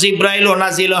 কোনো জিবরাইলও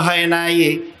নাজিল হয় নাই।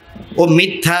 ও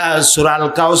মিথ্যা সূরা আল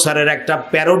কাউসারের একটা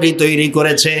প্যারোডি তৈরি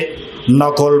করেছে,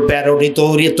 নকল প্যারোডি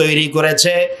তৈরি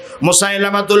করেছে।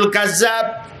 মুসাইলামাতুল কাজ্জাব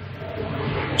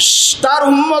তার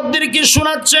উম্মতদেরকে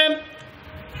শোনাচ্ছে,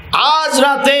 আজ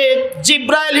রাতে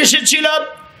জিবরাইল এসেছিল,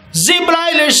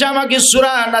 জিবরাইল এসে আমাকে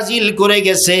সূরা নাজিল করে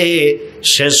গেছে।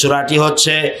 সে সূরাটি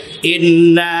হচ্ছে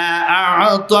ইন্না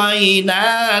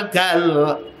আ'তাইনাকাল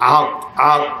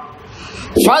হক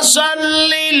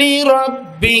ফাসাল্লি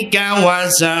লিরাব্বিকা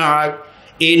ওয়াসআক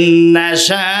ইন্না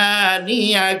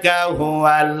শানিয়াকা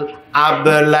হুয়াল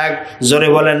আবলাগ। জোরে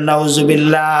বলেন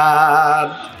নাউজুবিল্লাহ।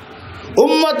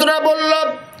 উম্মতরা বলল,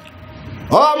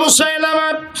 ও মুসাইলামা,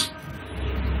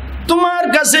 তোমার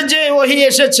কাছে যে ওহী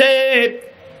এসেছে,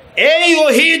 এই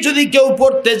ওহী যদি কেউ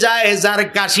পড়তে যায়, যার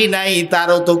কাশি নাই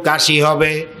তারও তো কাশি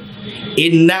হবে।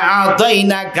 ইন্না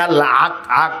আ'তাইনাকাল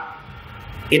হক,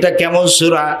 এটা কেমন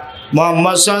সূরা?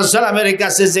 মুহাম্মদ সাল্লাল্লাহু আলাইহি সাল্লামের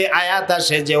কাছে যে আয়াত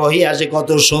আসে, যে ওহী আসে, কত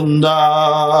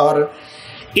সুন্দর।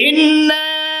 ইন্না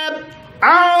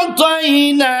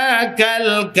আ'তাইনাকাল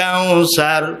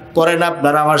কাউসার, পড়েন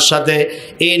আপনারা আমার সাথে,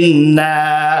 ইন্না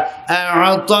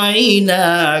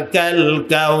আ'তাইনাকাল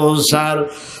কাউসার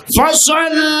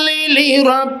ফাসাল্লি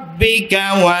লিরাব্বিকা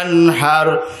ওয়ানহার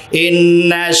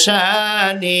ইন্না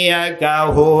শানিয়াকা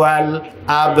হুয়াল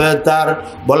আবতার।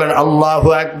 বলেন আল্লাহু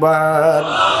আকবার।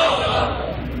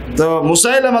 তো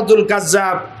মুসাইলামাতুল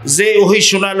কাজ্জাব যে ওহী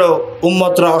শোনালো,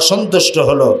 উম্মতরা অসন্তুষ্ট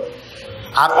হলো,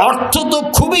 আর অর্থ তো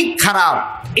খুবই খারাপ।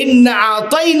 ইন্না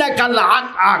আ'তাইনাকাল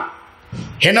হক,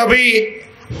 হে নবী,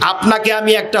 আপনাকে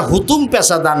আমি একটা হুতুম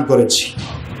পেশা দান করেছি,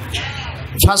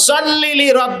 ফাসাল্লি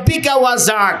লিরাব্বিকা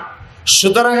ওয়াসআক,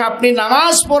 সুতরাং আপনি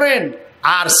নামাজ পড়েন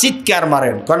আর চিৎকার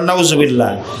মারেন, কন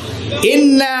নাউজুবিল্লাহ।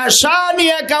 ইন্না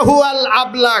শানিয়াকা হুয়াল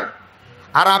আবলাগ,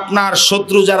 আর আপনার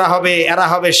শত্রু যারা হবে, এরা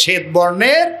হবে শ্বেত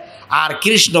বর্ণের আর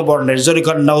কৃষ্ণ বর্ণের। জোরে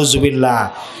কন নাউজুবিল্লাহ।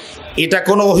 এটা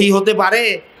কোনো ওহী হতে পারে?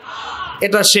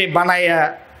 এটা সে বানাইয়া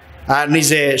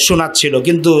নিজে শোনাচ্ছিল,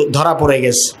 কিন্তু ধরা পড়ে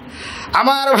গেছে।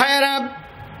 আমার ভাইয়েরা,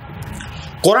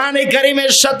 কোরআনে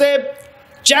কারিমের সাথে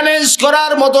চ্যালেঞ্জ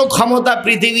করার মতো ক্ষমতা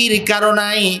পৃথিবীর কারো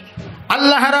নাই।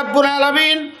 আল্লাহ রাব্বুল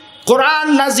আলামিন কোরআন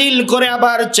নাজিল করে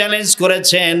আবার চ্যালেঞ্জ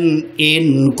করেছেন, ইন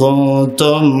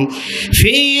কুনতুম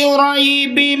ফি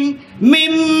রাইবিম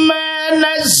মিম্মা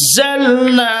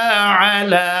নাযালনা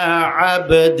আলা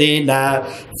আবদিনা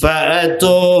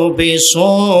ফাতু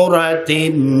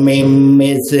বিসূরাতিন মিন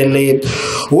মিসলি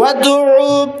ওয়াদউ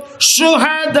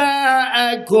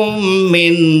শুহাদাআকুম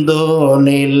মিন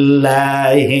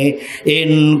দুনিল্লাহি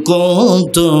ইন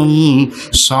কুনতুম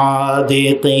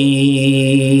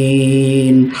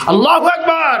সাদিকিন। আল্লাহু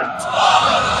আকবার।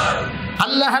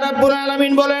 আল্লাহ রাব্বুল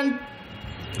আলামিন বলেন,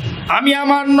 আমি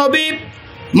আমার নবী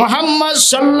মুহাম্মদ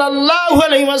সাল্লাল্লাহু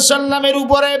আলাইহি ওয়াসাল্লামের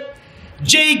উপরে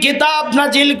যেই কিতাব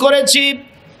নাজিল করেছি,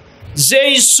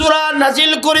 যেই সূরা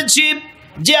নাজিল করেছি,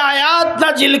 যে আয়াত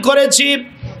নাজিল করেছি,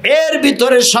 এর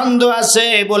ভিতরে সন্দেহ আছে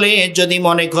বলে যদি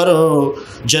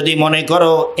মনে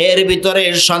করো এর ভিতরে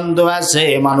সন্দেহ আছে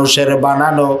মানুষের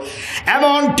বানানো,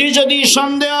 এমনটি যদি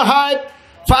সন্দেহ হয়,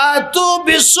 ফাতু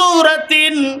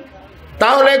বিসূরাতিন,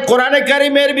 তাহলে কোরআনে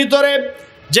কারিমের ভিতরে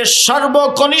যে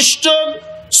সর্বকনিষ্ঠ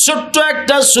ছোট্ট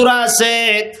একটা সূরা আছে,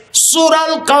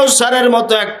 সূরাল কাউসারের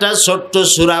মতো একটা ছোট্ট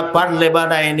সূরা পারলে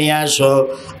বানায় নিয়ে আসো।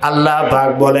 আল্লাহ পাক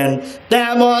বলেন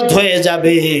তেমত হয়ে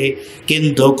যাবে,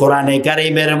 কিন্তু কোরআনে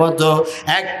কারিমের মতো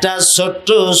একটা ছোট্ট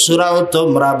সূরাও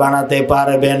তোমরা বানাতে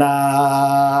পারবে না।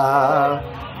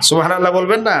 সুবহানাল্লাহ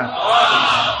বলবেন না?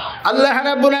 আল্লাহ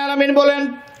রাব্বুল আলামিন বলেন,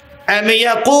 أم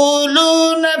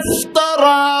يقولون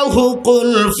افتراه قل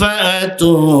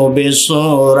فأتوا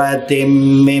بسورة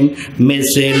من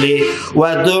مثله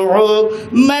وادعوا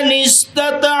من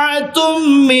استطعتم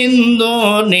من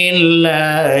دون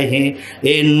الله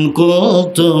إن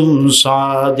كنتم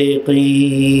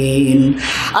صادقين।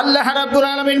 আল্লাহ রাব্বুল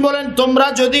আলামিন বলেন, তোমরা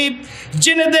যদি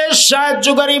জিনেদের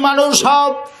সাহায্যকারী মানুষ হও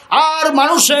আর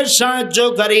মানুষের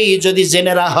সাহায্যকারী যদি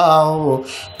জেনেরা হও,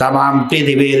 তাম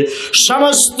পৃথিবীর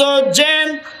সমস্ত জিন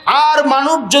আর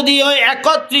মানব যদি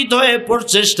একত্রিত হয়ে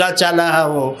প্রচেষ্টা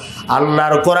চালাও,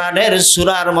 আল্লাহর কোরআনের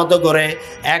সূরার মতো করে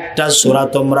একটা সূরা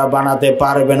তোমরা বানাতে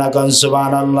পারবে না। কোন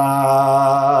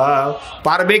সুবহানাল্লাহ?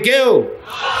 পারবে কেউ?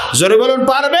 জোরে বলুন,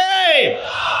 পারবে?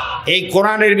 এই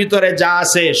কোরআনের ভিতরে যা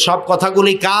আছে সব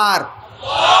কথাগুলি কার?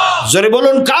 জোরে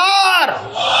বলুন, কার?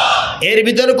 এর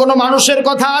ভিতরে কোনো মানুষের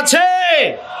কথা আছে?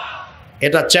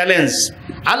 এটা চ্যালেঞ্জ।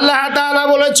 আল্লাহ তাআলা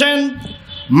বলেছেন,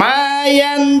 মা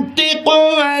ইয়ানতিকু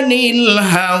আনিল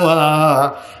হাওয়া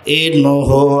ইন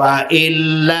হুয়া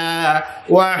ইল্লা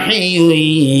ওয়াহিয়ুন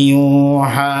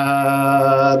ইউহা।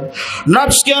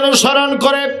 নফসকে অনুসরণ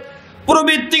করে,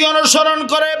 প্রবৃত্তিকে অনুসরণ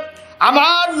করে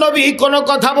আমার নবী কোনো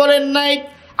কথা বলেন নাই।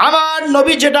 আমার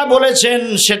নবী যেটা বলেছেন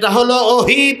সেটা হলো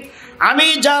ওহী। আমি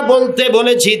যা বলতে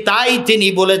বলেছি তাই তিনি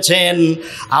বলেছেন।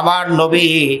 আমার নবী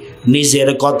নিজের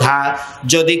কথা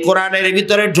যদি কোরআনের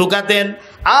ভিতরে ঢুকাতেন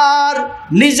আর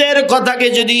নিজের কথাকে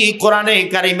যদি কোরআনে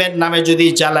কারিমের নামে যদি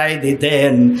চালাই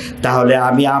দিতেন, তাহলে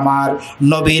আমি আমার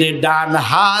নবীর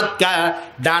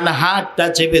ডান হাতটা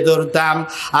চেপে ধরতাম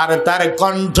আর তার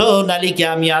কণ্ঠ নালীকে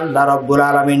আমি আল্লাহ রাব্বুল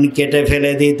আলামিন কেটে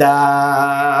ফেলে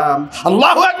দিতাম।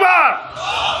 আল্লাহু আকবার।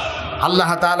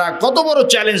 আল্লাহ তাআলা কত বড়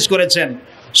চ্যালেঞ্জ করেছেন।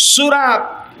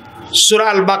 সূরা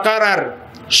আল বাকারার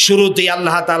শুরুতেই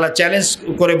আল্লাহ তাআলা চ্যালেঞ্জ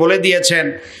করে বলে দিয়েছেন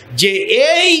যে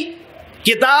এই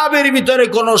কিতাবের ভিতরে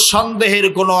কোনো সন্দেহের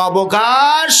কোনো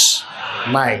অবকাশ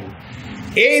নাই।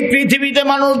 এই পৃথিবীতে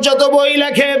মানুষ যত বই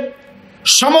লেখে,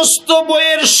 সমস্ত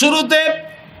বইয়ের শুরুতে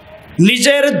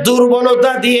নিজের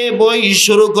দুর্বলতা দিয়ে বই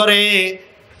শুরু করে।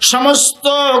 সমস্ত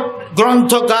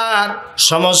গ্রন্থকার,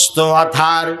 সমস্ত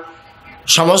অথার,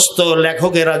 সমস্ত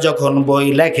লেখকেরা যখন বই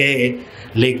লেখে,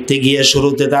 লিখতে গিয়ে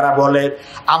শুরুতে তারা বলে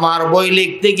আমার বই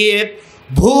লিখতে গিয়ে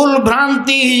ভুল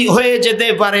ভ্রান্তি হয়ে যেতে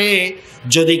পারে,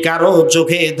 যদি কারো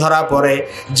চোখে ধরা পড়ে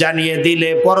জানিয়ে দিলে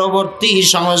পরবর্তী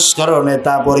সংস্করণে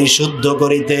তা পরিশুদ্ধ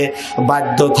করিতে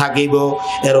বাধ্য থাকিব।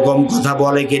 এরকম কথা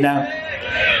বলে কিনা?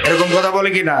 এরকম কথা বলে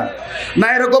কিনা? না,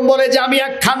 এরকম বলে যে আমি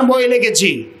একখান বই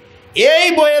লিখেছি, এই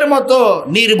বইয়ের মতো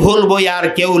নির্ভুল বই আর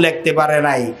কেউ লিখতে পারে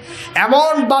নাই।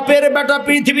 এমন বাপের বেটা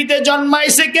পৃথিবীতে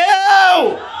জন্মাইছে কেউ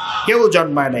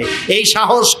জন্মায় নাই। এই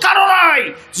সাহস কারো নাই।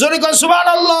 জোরে কর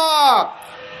সুবহানাল্লাহ।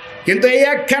 কিন্তু এই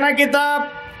একখানা কিতাব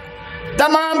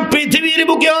তাম পৃথিবীর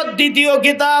বুকে অদ্বিতীয়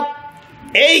কিতাব।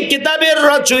 এই কিতাবের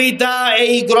রচয়িতা,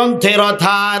 এই গ্রন্থের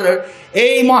অথার,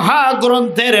 এই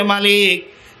মহাগ্রন্থের মালিক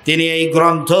তিনি এই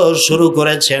গ্রন্থ শুরু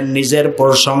করেছেন নিজের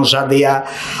প্রশংসা দিয়া,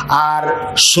 আর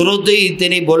শুরুতেই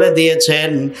তিনি বলে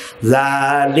দিয়েছেন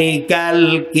যালিকাল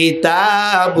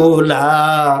কিতাবু লা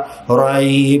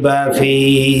রাইবা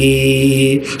ফীহি।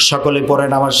 সকলে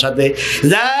পড়েন আমার সাথে,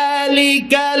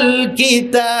 যালিকাল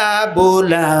কিতাবু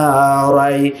লা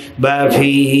রাইবা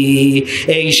ফীহি।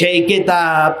 এই সেই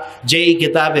কিতাব যেই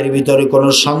কিতাবের ভিতরে কোনো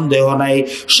সন্দেহ নাই,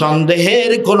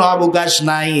 সন্দেহের কোনো অবকাশ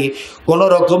নাই, কোনো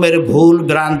রকমের ভুল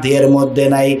ভ্রান্তি এর মধ্যে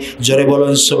নাই। জোরে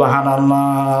বলুন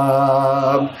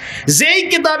সুবহানাল্লাহ। যেই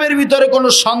কিতাবের ভিতরে কোনো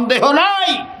সন্দেহ নাই,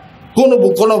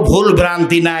 কোনো ভুল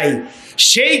ভ্রান্তি নাই,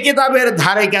 সেই কিতাবের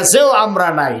ধারে কাছেও আমরা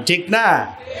নাই, ঠিক না?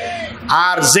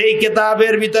 আর যেই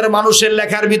কিতাবের ভিতরে মানুষের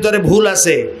লেখার ভিতরে ভুল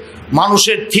আছে,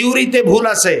 মানুষের থিওরিতে ভুল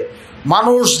আছে,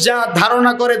 মানুষ যা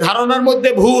ধারণা করে ধারণার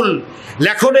মধ্যে ভুল,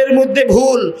 লেখনের মধ্যে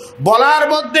ভুল, বলার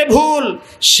মধ্যে ভুল,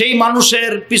 সেই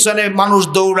মানুষের পিছনে মানুষ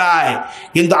দৌড়ায়,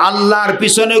 কিন্তু আল্লাহর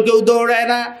পিছনেও কেউ দৌড়ায়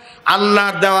না।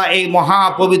 আল্লাহর দেওয়া এই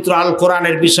মহাপবিত্র আল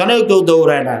কোরআনের পিছনেও কেউ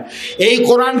দৌড়ায় না। এই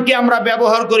কোরআনকে আমরা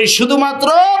ব্যবহার করি শুধুমাত্র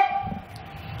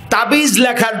তাবিজ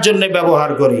লেখার জন্য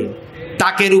ব্যবহার করি,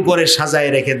 তাকের উপরে সাজায়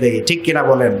রেখে দেই, ঠিক কিনা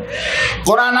বলেন?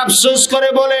 কোরআন আফসোস করে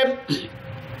বলে,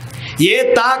 ये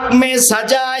ताक में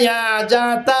सजाया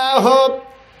जाता हो,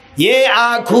 ये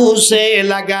आँखों से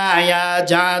लगाया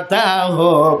जाता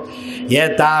हो, ये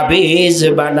ताबीज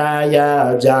बनाया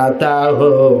जाता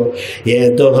हो, ये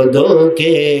दो दो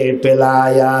के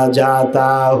पिलाया जाता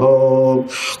हो।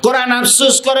 কোরআন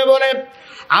আফসোস করে বলে,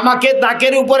 আমাকে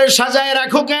তাকের উপরে সাজায়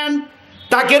রাখো কেন?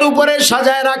 তাকের উপরে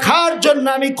সাজায় রাখার জন্য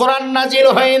আমি কোরআন নাজিল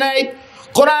হই নাই।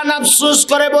 কোরআন আফসোস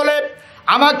করে বলে,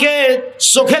 আমাকে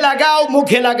চোখে লাগাও,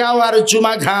 মুখে লাগাও আর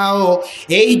চুমা খাও,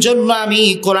 এই জন্য আমি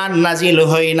কোরআন নাজিল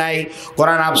হই নাই।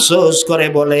 কোরআন আফসোস করে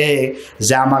বলে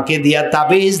যে আমাকে দিয়া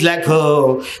তাবিজ লেখো,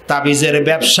 তাবিজের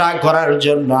ব্যবসা করার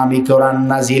জন্য আমি কোরআন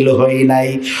নাজিল হই নাই।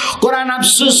 কোরআন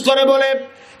আফসোস করে বলে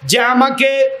যে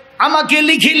আমাকে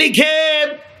লিখে লিখে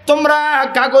তোমরা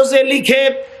কাগজে লিখে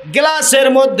গ্লাসের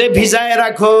মধ্যে ভিজায়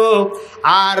রাখো,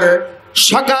 আর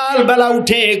সকালবেলা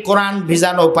উঠে কোরআন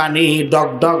ভিজানো পানি ডক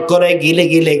ডক করে গিলে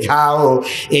গিলে খাও,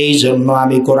 এই জন্য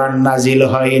আমি কোরআন নাজিল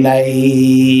হই নাই।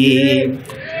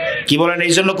 কি বলেন,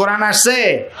 এই জন্য কোরআন আসছে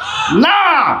না?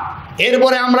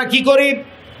 এরপরে আমরা কি করি?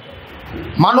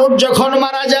 মানুষ যখন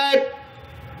মারা যায়,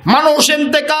 মানুষ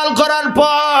ইন্তেকাল করার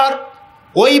পর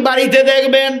ওই বাড়িতে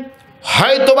দেখবেন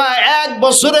হয়তোবা 1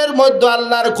 বছরের মধ্যে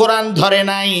আল্লাহর কোরআন ধরে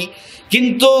নাই,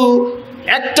 কিন্তু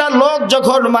একটা লোক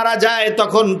যখন মারা যায়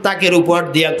তখন তাকের উপর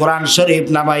দিয়া কোরআন শরীফ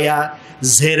নামাইয়া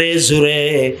ঝেড়ে ঝুড়ে,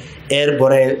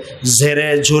 এরপরে ঝেড়ে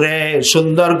ঝুড়ে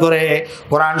সুন্দর করে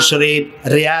কোরআন শরীফ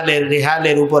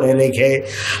রেহালের উপরে রেখে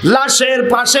লাশের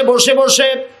পাশে বসে বসে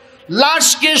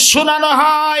লাশকে শোনানো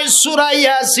হয় সূরা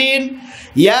ইয়াসিন,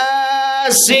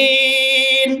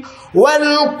 ইয়াসিন ওয়াল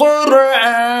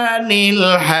কুরআনিল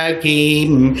হাকিম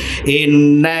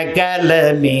ইন্নাকা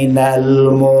লামিনাল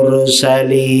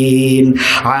মুরসালিন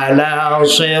আলা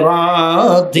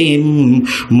সিরাতিম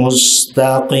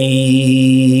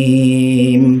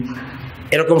মুস্তাকিম।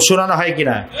 এরকম শোনানো হয়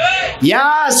কিনা?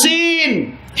 ইয়াসিন,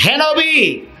 হে নবী।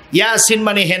 ইয়াসিন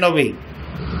মানে হে নবী।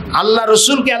 আল্লাহ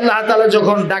রসুলকে আল্লাহ তাআলা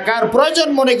যখন ডাকার প্রয়োজন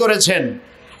মনে করেছেন,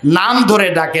 নাম ধরে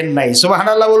ডাকেন নাই।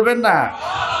 সুবহানাল্লাহ বলবেন না?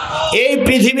 এই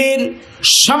পৃথিবীর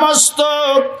সমস্ত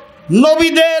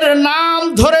নবীদের নাম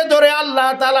ধরে ধরে আল্লাহ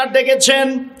তাআলা ডেকেছেন।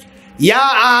 ইয়া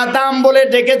আদম বলে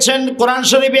ডেকেছেন, কোরআন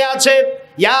শরীফে আছে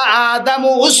ইয়া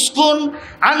আদামু উসকুন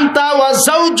আনতা ওয়া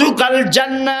যাওজুকাল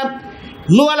জান্নাহ।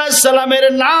 নূহ আলাইহিস সালামের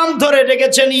নাম ধরে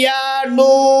ডেকেছেন ইয়া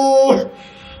নূহ।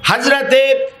 হযরতে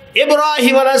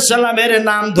ইব্রাহিম আলাইহিস সালামের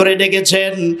নাম ধরে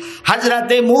ডেকেছেন,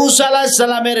 হযরতে মূসা আলাইহিস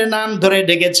সালামের নাম ধরে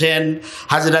ডেকেছেন,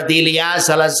 হযরতে ইলিয়াস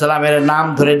আলাইহিস সালামের নাম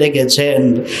ধরে ডেকেছেন,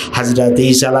 হযরতে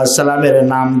ঈসা আলাইহিস সালামের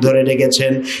নাম ধরে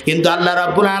ডেকেছেন। কিন্তু আল্লাহ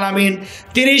রাব্বুল আলামিন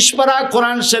 30 পারা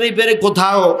কোরআন শরীফের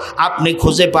কোথাও আপনি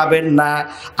খুঁজে পাবেন না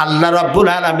আল্লাহ রাব্বুল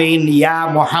আলামিন ইয়া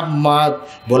মুহাম্মদ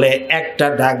বলে একটা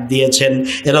ডাক দিয়েছেন,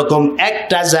 এরকম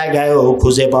একটা জায়গায়ও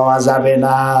খুঁজে পাওয়া যাবে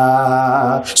না।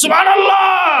 সুবহানাল্লাহ।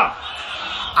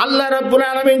 আল্লাহ রাব্বুল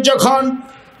আলামিন যখন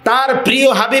তার প্রিয়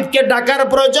হাবিবকে ডাকার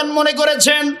প্রয়োজন মনে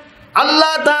করেছেন,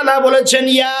 আল্লাহ তাআলা বলেছেন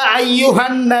ইয়া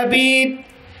আইয়ুহান নবী,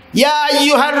 ইয়া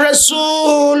আইয়ুহার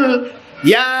রাসূল,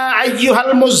 ইয়া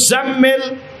আইয়ুহাল মুজাম্মিল,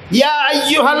 ইয়া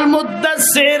আইয়ুহাল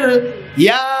মুদ্দাসসির,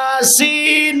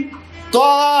 ইয়াসিন,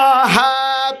 তাহা।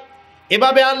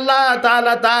 এভাবে আল্লাহ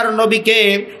তাআলা তার নবীকে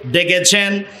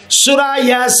ডেকেছেন। সূরা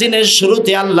ইয়াসিনের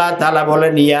শুরুতে আল্লাহ তাআলা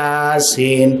বলেন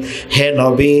ইয়াসিন, হে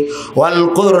নবী, ওয়াল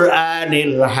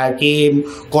কুরআনিল হাকিম,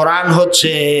 কোরআন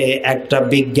হচ্ছে একটা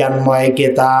বিজ্ঞানময়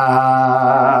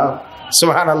কিতাব।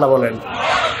 সুবহানাল্লাহ বলেন।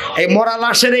 এই মরা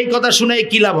লাশের এই কথা শুনে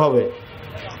কি লাভ হবে?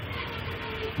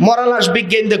 মরা লাশ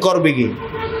বিজ্ঞান দিয়ে করবে কি?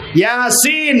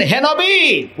 ইয়াসিন হে নবী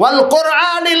ওয়াল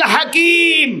কোরআনিল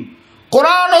হাকিম,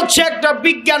 কোরআন হচ্ছে একটা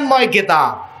বিজ্ঞানময়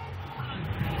কিতাব।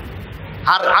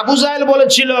 আর আবু জাহেল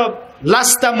বলেছিল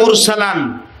লাস্তা মুরসালান,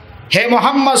 হে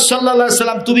মুহাম্মদ সাল্লাল্লাহু আলাইহি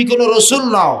সাল্লাম তুমি কোনো রাসূল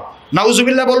নও।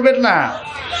 নাউজুবিল্লাহ বলবেন না?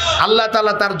 আল্লাহ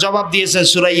তাআলা তার জবাব দিয়েছেন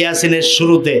সূরা ইয়াসিনের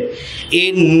শুরুতে,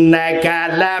 ইন্নাকা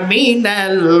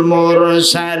লামিনাল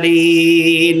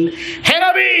মুরসালিন, হে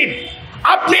নবী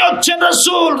আপনি হচ্ছেন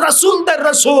রাসূল, রাসূলদের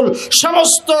রাসূল,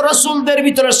 সমস্ত রাসূলদের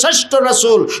ভিতরে শ্রেষ্ঠ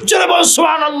রাসূল। জোরে বল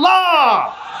সুবহানাল্লাহ।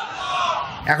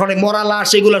 এখন এই মরা লাশ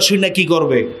এগুলো শুনে কি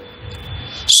করবে?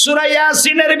 সূরা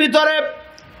ইয়াসিনের ভিতরে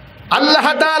আল্লাহ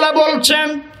তাআলা বলছেন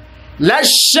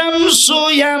লাশ-শামসু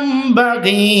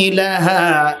ইয়ানবাগি লাহা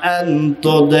আন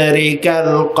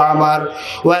তুদরিকাল কমার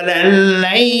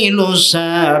ওয়ালাল-লাইলু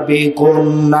সাবিকুন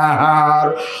নাহার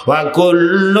ওয়া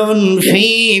কুল্লুন ফি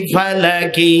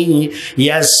ফালাকি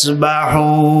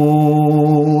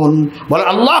ইয়াসবাহুন। বল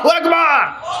আল্লাহু আকবার।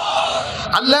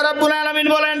 আল্লাহ রাব্বুল আলামিন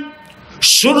বলেন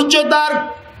সূর্য তার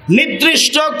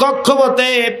নির্দিষ্ট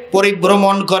কক্ষপথে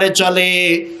পরিভ্রমণ করে চলে,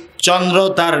 চন্দ্র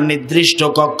তার নির্দিষ্ট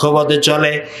কক্ষপথে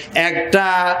চলে। একটা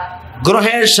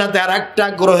গ্রহের সাথে আর একটা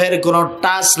গ্রহের কোনো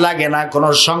টাচ লাগে না, কোনো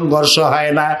সংঘর্ষ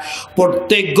হয় না।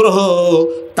 প্রত্যেক গ্রহ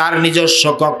তার নিজস্ব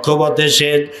কক্ষপথে সে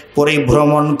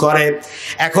পরিভ্রমণ করে।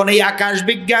 এখন এই আকাশ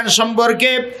বিজ্ঞান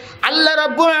সম্পর্কে আল্লাহ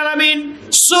রাব্বুল আলামিন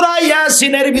সূরা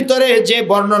ইয়াসিনের ভিতরে যে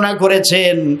বর্ণনা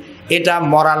করেছেন, এটা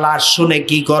মরা লাশ শুনে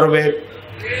কি করবে?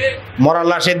 মরা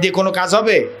লাশের দিয়ে কোনো কাজ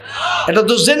হবে? এটা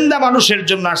তো জিন্দা মানুষের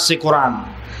জন্য আসছে কোরআন।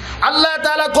 আল্লাহ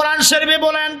তাআলা কোরআন শরীফে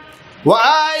বলেন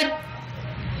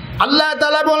আল্লাহ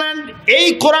তাআলা বলেন এই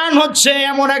কোরআন হচ্ছে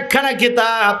এমন একখানা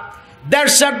কিতাব,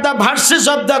 that's are the versus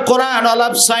of the Quran all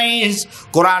of science.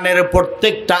 কোরআনের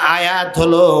প্রত্যেকটা আয়াত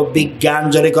হলো বিজ্ঞান।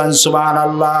 জোরে কোন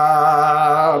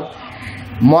সুবহানাল্লাহ।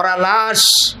 মরা লাশ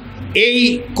এই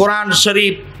কোরআন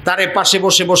শরীফ তারে পাশে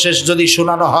বসে বসে যদি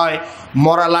শোনানো হয়,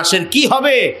 মরা লাশের কি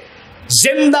হবে?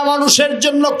 জিন্দা মানুষের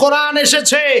জন্য কোরআন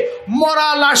এসেছে, মরা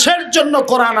লাশের জন্য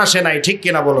কোরআন আসে নাই। ঠিক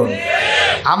কিনা বলুন?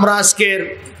 আমরা আজকের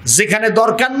যেখানে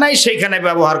দরকার নাই সেইখানে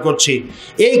ব্যবহার করছি।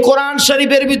 এই কোরআন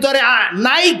শরীফের ভিতরে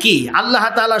নাই কি? আল্লাহ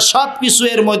তাআলা সব কিছু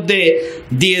এর মধ্যে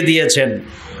দিয়ে দিয়েছেন।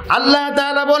 আল্লাহ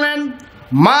তাআলা বলেন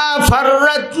মা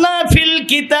ফাররাতনা ফিল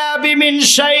কিতাবি মিন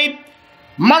শাই,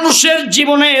 মানুষের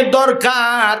জীবনে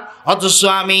দরকার অথচ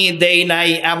আমি দেই নাই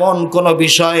এমন কোনো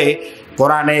বিষয়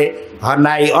কোরআনে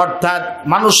নাই। অর্থাৎ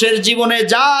মানুষের জীবনে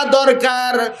যা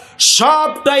দরকার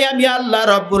সবটাই আমি আল্লাহ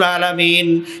রাব্বুল আলামিন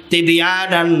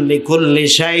তিবিয়ানান লিকুল্লি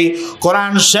শাই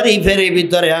কোরআন শরীফের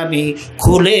ভিতরে আমি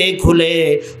খুলে খুলে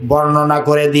বর্ণনা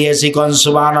করে দিয়েছি। কোন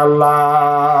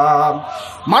সুবহানাল্লাহ।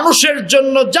 মানুষের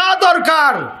জন্য যা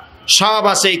দরকার সব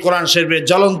আছে এই কোরআন শরীফের।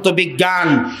 জ্বলন্ত বিজ্ঞান,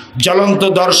 জ্বলন্ত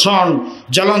দর্শন,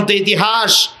 জ্বলন্ত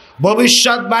ইতিহাস,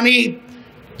 ভবিষ্যৎবাণী,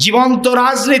 জীবন্ত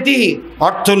রাজনীতি,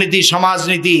 অর্থনীতি,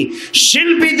 সমাজনীতি,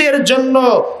 শিল্পীদের জন্য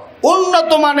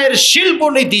উন্নত মানের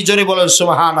শিল্পনীতি। জোরে বলেন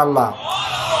সুবহানাল্লাহ।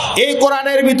 এই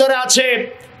কোরআনের ভিতরে আছে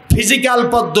ফিজিক্যাল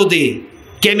পদ্ধতি,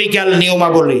 কেমিক্যাল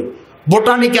নিয়মাবলী,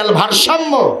 বোটানিক্যাল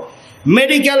ভারসাম্য,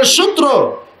 মেডিকেল সূত্র,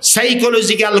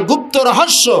 সাইকোলজিক্যাল গুপ্ত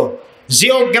রহস্য,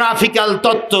 জিওগ্রাফিক্যাল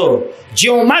তত্ত্ব,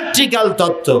 জিওমেট্রিক্যাল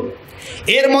তত্ত্ব।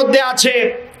 এর মধ্যে আছে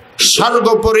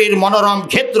স্বর্গপুরীর মনোরম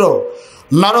ক্ষেত্র,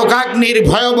 নরকাগ্নির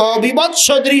ভয়াবহ বিভৎস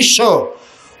দৃশ্য,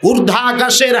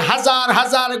 ঊর্ধ্বাকাশের হাজার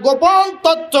হাজার গোপন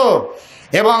তত্ত্ব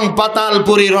এবং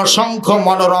পাতালপুরীর অসংখ্য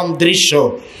মনোরম দৃশ্য।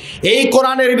 এই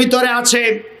কোরআনের ভিতরে আছে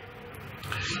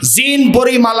জিন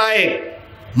পরিমালায়েক,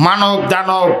 মানব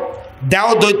দানব,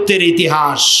 দেবদৈত্যের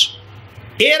ইতিহাস।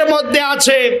 এর মধ্যে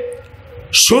আছে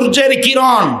সূর্যের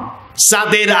কিরণ,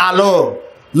 চাঁদের আলো,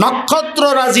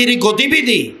 নক্ষত্ররাজির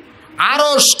গতিবিধি,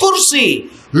 আরশ, কুরসি,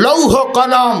 লৌহ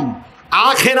কলম,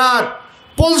 আখিরাত,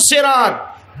 পুলসিরাত,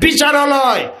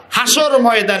 বিচারালয়, হাসর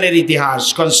ময়দানের ইতিহাস।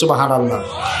 কোন সুবহানাল্লাহ।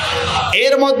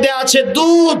 এর মধ্যে আছে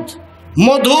দুধ,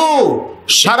 মধু,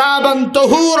 শারাবান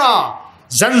তাহুরা,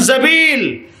 জনজাবিল,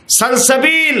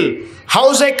 সালসাবিল,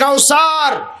 হাউজে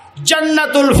কাউসার,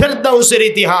 জান্নাতুল ফেরদাউসের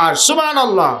ইতিহাস।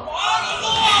 সুবহানাল্লাহ।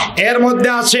 এর মধ্যে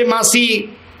আছে মাছি,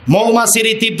 মৌমাছির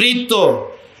ইতিবৃত্ত,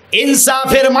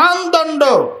 ইনসাফের মানদণ্ড,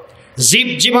 জীব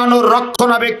জীবাণুর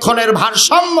রক্ষণাবেক্ষণের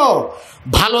ভারসাম্য,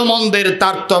 ভালো মন্দের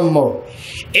তারতম্য।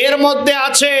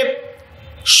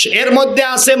 এর মধ্যে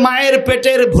আছে মায়ের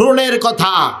পেটের ভ্রূণের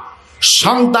কথা,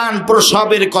 সন্তান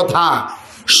প্রসবের কথা,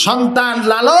 সন্তান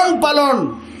লালন পালন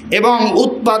এবং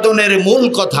উৎপাদনের মূল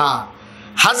কথা।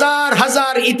 হাজার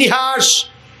হাজার ইতিহাস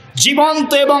জীবন্ত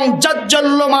এবং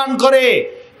জাজ্জল্যমান করে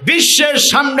বিশ্বের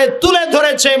সামনে তুলে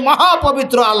ধরেছে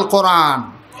মহাপবিত্র আল কোরআন।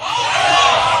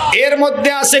 এর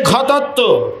মধ্যে আছে ঘতত্ব,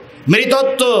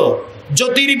 মৃতত্ব,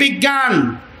 জ্যোতির্বিজ্ঞান,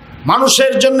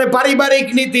 মানুষের জন্য পারিবারিক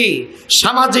নীতি,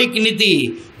 সামাজিক নীতি,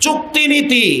 চুক্তি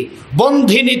নীতি,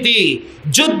 বন্ধি নীতি,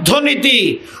 যুদ্ধনীতি,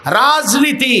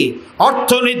 রাজনীতি,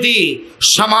 অর্থনীতি,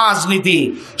 সমাজনীতি,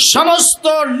 সমস্ত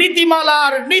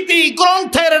নীতিমালার নীতি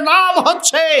গ্রন্থের নাম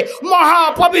হচ্ছে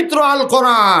মহাপবিত্র আল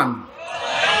কোরআন।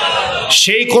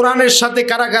 সেই কোরআনের সাথে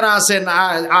কারা কারা আছেন?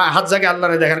 হাত জাগে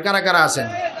আল্লাহরে দেখেন, কারা কারা আছেন?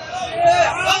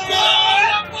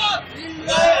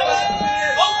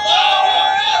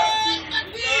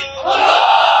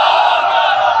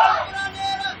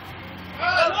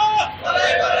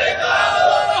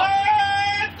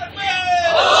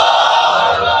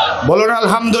 বলুন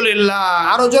আলহামদুলিল্লাহ,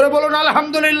 আরো জোরে বলুন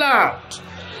আলহামদুলিল্লাহ।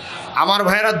 আমার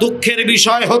ভাইরা, দুঃখের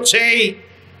বিষয় হচ্ছে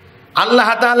আল্লাহ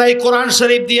তাআলা এই কোরআন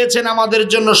শরীফ দিয়েছেন আমাদের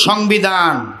জন্য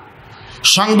সংবিধান।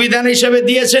 সংবিধান হিসেবে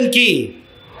দিয়েছেন কি?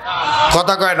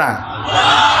 কথা কয় না।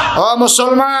 ও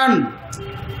মুসলমান,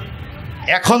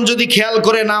 এখন যদি খেয়াল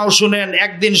করে নাও শুনেন,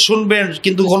 একদিন শুনবেন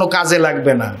কিন্তু কোনো কাজে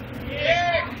লাগবে না।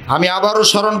 আমি আবারও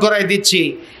স্মরণ করাই দিচ্ছি,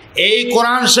 এই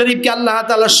কোরআন শরীফকে আল্লাহ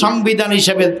তাআলা সংবিধান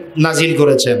হিসেবে নাজিল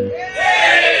করেছেন।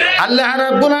 আল্লাহ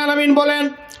রাব্বুল আলামিন বলেন,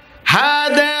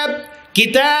 হাদা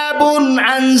কিতাবুন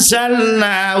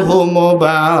আনজালনাহু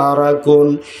মুবারাকুন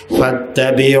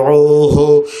ফাত্তাবিউহু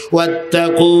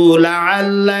ওয়াত্তাকু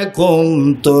লাআল্লাকুম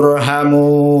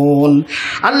তুরহামুন।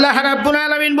 আল্লাহ রাব্বুল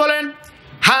আলামিন বলেন,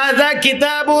 হাদা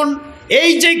কিতাবুন, এই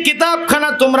যে কিতাবখানা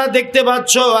তোমরা দেখতে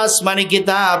পাচ্ছ, আসমানি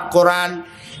কিতাব কোরআন,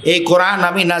 এই কোরআন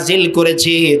আমি নাজিল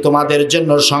করেছি তোমাদের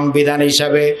জন্য সংবিধান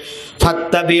হিসাবে।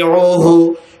 ফাত্তাবিউহু,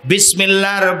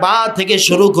 বিসমিল্লাহর বা থেকে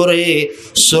শুরু করে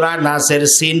সূরা নাসের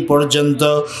সিন পর্যন্ত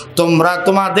তোমরা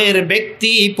তোমাদের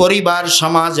ব্যক্তি, পরিবার,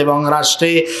 সমাজ এবং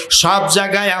রাষ্ট্রে সব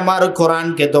জায়গায় আমার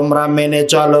কোরআনকে তোমরা মেনে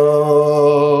চলো।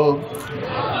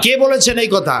 কে বলেছেন এই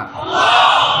কথা?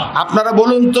 আপনারা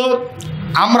বলুন তো।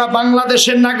 আমরা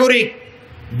বাংলাদেশের নাগরিক,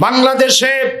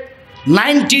 বাংলাদেশে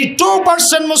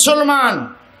 92% মুসলমান।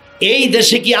 এই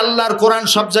দেশে কি আল্লাহর কোরআন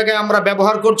সব জায়গায় আমরা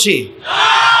ব্যবহার করছি?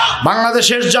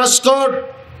 বাংলাদেশের জজ কোর্ট,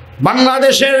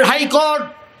 বাংলাদেশের high court,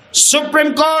 supreme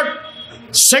court,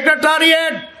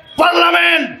 secretariat,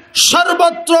 parliament,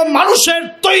 সর্বত্র মানুষের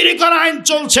তৈরি করা আইন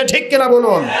চলছে, ঠিক কিনা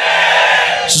বলুন?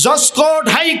 জজ court,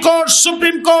 high court,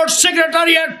 supreme court,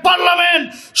 secretariat, parliament,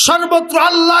 সর্বত্র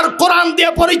আল্লাহর কোরআন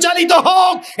দিয়ে পরিচালিত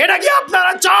হোক, এটা কি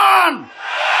আপনারা চান?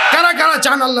 কারা কারা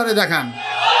চান আল্লাহরে দেখান।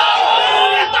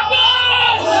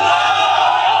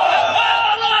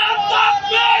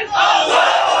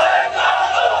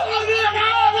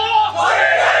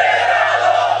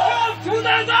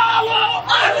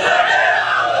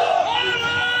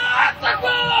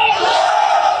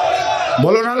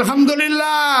 বলুন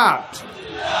আলহামদুলিল্লাহ।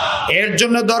 এর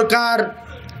জন্য দরকার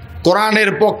কোরআনের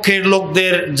পক্ষের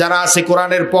লোকদের যারা আছে,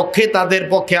 কোরআনের পক্ষে, তাদের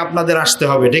পক্ষে আপনাদের আসতে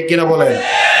হবে, ঠিক কিনা বলেন?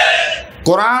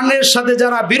 কোরআনের সাথে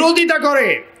যারা বিরোধিতা করে,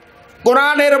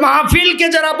 কোরআনের মাহফিলকে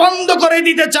যারা বন্ধ করে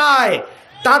দিতে চায়,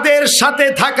 তাদের সাথে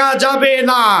থাকা যাবে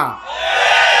না।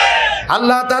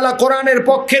 আল্লাহ তাআলা কোরআনের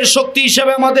পক্ষের শক্তি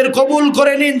হিসেবে আমাদের কবুল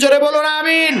করে নিন, জোরে বলুন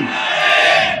আমিন।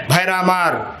 ভাইরা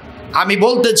আমার, আমি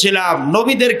বলতেছিলাম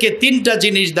নবীদেরকে 3টা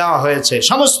জিনিস দেওয়া হয়েছে,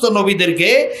 সমস্ত নবীদেরকে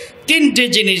 3টে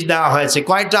জিনিস দেওয়া হয়েছে।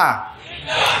 কয়টা?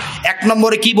 1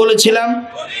 নম্বরে কি বলেছিলাম?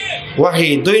 ওয়াহি।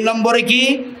 2 নম্বরে কি?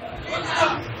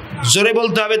 জোরে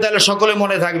বলতে হবে, তাহলে সকলে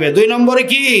মনে থাকবে। 2 নম্বরে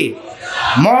কি?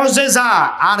 মুজিজা।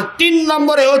 আর 3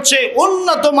 নম্বরে হচ্ছে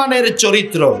উন্নত মানের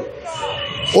চরিত্র।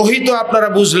 ওহি তো আপনারা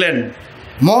বুঝলেন।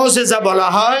 মুজিজা বলা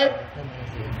হয়,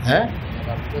 হ্যাঁ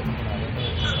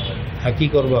কি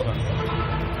করবো এখন?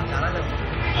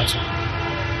 আচ্ছা,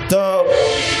 তো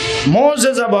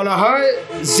মুজিজা বলা হয়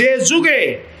যে যুগে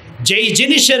যেই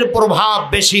জিনিসের প্রভাব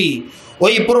বেশি,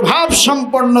 ওই প্রভাব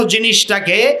সম্পন্ন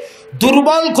জিনিসটাকে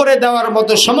দুর্বল করে দেওয়ার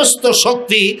মতো সমস্ত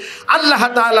শক্তি আল্লাহ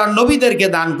তাআলা নবীদেরকে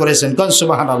দান করেছেন। কোন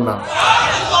সুবহানাল্লাহ।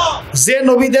 যে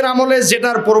নবীদের আমলে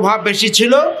যেটার প্রভাব বেশি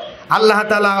ছিল, আল্লাহ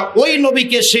তাআলা ওই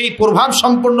নবীকে সেই প্রভাব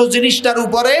সম্পন্ন জিনিসটার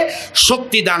উপরে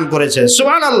শক্তি দান করেছেন।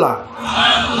 সুবহানাল্লাহ।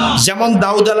 যেমন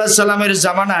দাউদ আলাইহিস সালামের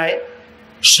জামানায়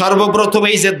সর্বপ্রথম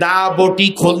এই যে দা, বটি,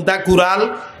 খন্তা, কুড়াল,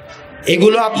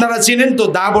 এগুলো আপনারা চিনেন তো?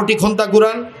 দা, বটি, খন্তা,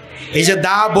 কুড়াল, এই যে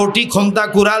দা, বটি, খন্তা,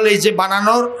 কুড়াল এই যে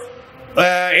বানানোর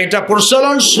এটা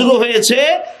প্রচলন শুরু হয়েছে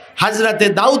হযরতে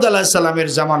দাউদ আলাইহিস সালামের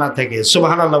জামানা থেকে।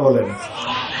 সুবহানাল্লাহ বলেন।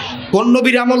 কোন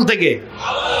নবীর আমল থেকে?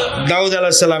 দাউদ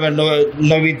আলাইহিস সালামের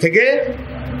নবী থেকে।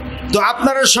 তো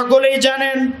আপনারা সকলেই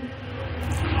জানেন,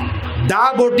 দা,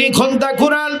 বটি, খন্তা,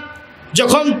 কুড়াল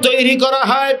যখন তৈরি করা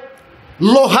হয়,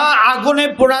 লোহা আগুনে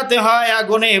পোড়াতে হয়,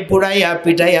 আগুনে পোড়াইয়া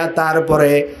পিটাইয়া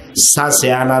তারপরে ছাঁচে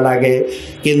আনা লাগে।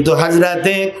 কিন্তু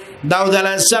হযরতে দাউদ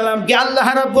আলাইহিস সালামকে আল্লাহ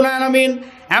রাব্বুল আলামিন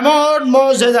এমন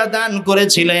মুজিজা দান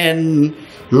করেছিলেন,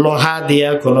 লোহা দিয়ে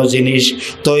কোনো জিনিস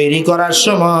তৈরি করার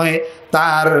সময়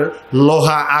তার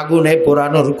লোহা আগুনে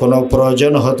পোড়ানোর কোনো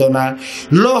প্রয়োজন হতো না।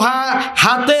 লোহা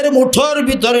হাতের মুঠোর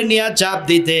ভিতরে নিয়ে চাপ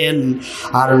দিতেন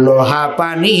আর লোহা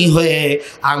পানি হয়ে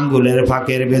আঙ্গুলের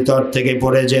ফাঁকের ভিতর থেকে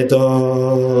পড়ে যেত।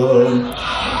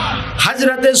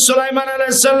 হযরতে সুলাইমান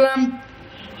আলাইহিস সালাম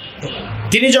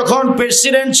তিনি যখন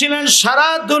প্রেসিডেন্ট ছিলেন, সারা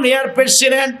দুনিয়ার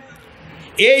প্রেসিডেন্ট,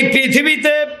 এই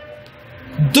পৃথিবীতে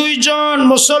দুইজন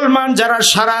মুসলমান যারা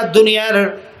সারা দুনিয়ার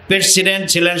প্রেসিডেন্ট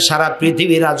ছিলেন, সারা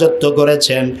পৃথিবী রাজত্ব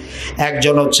করেছেন,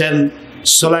 একজন হচ্ছেন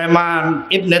সুলাইমান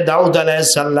ইবনে দাউদ আলাইহিস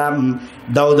সালাম,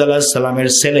 দাউদ আলাইহিস সালামের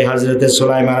ছেলে হযরতে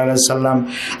সুলাইমান আলাইহিস সালাম,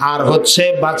 আর হচ্ছে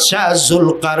বাদশাহ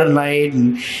যুলকারনাইন।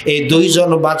 এই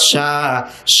দুইজন বাদশাহ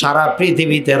সারা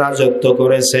পৃথিবীতে রাজত্ব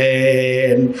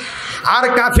করেছেন। আর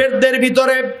কাফেরদের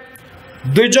ভিতরে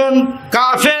দুইজন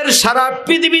কাফের সারা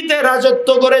পৃথিবীতে রাজত্ব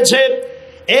করেছে।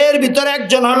 এর ভিতরে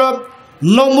একজন হলো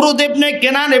নমরুদ ইবনে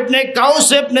কেনান ইবনে কাউস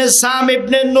ইবনে সাম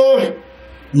ইবনে নূহ।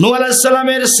 নূহ আলাইহিস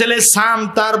সালামের ছেলে সাম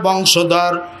তার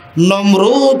বংশধর।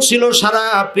 নমরুদ ছিল সারা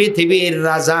পৃথিবীর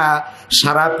রাজা,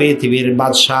 সারা পৃথিবীর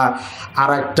বাদশাহ। আর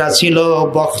একটা ছিল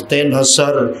বখতে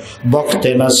নসর,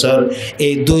 বখতে নসর।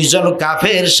 এই দুইজন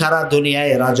কাফের সারা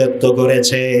দুনিয়ায় রাজত্ব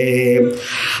করেছে।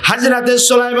 হযরতে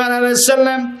সুলাইমান আলাইহিস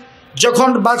সালাম যখন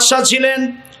বাদশাহ ছিলেন,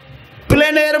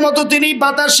 প্লেনের মতো তিনি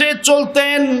বাতাসে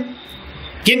চলতেন,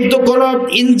 কিন্তু কোনো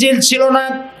ইঞ্জিন ছিল না।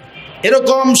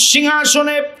 এরকম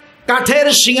সিংহাসনে, কাঠের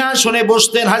সিংহাসনে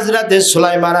বসতেন হযরতে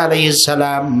সুলাইমান আলাইহিস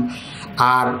সালাম,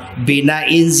 আর বিনা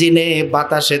ইঞ্জিনে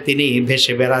বাতাসে তিনি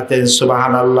ভেসে বেড়াতেন।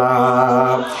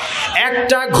 সুবহানাল্লাহ।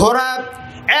 একটা ঘোড়া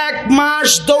 1 মাস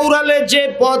দৌড়ালে যে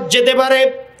পথ যেতে পারে,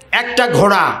 একটা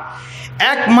ঘোড়া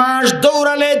 1 মাস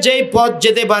দৌড়ালে যেই পথ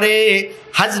যেতে পারে,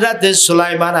 হযরতে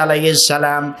সুলাইমান আলাইহিস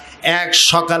সালাম এক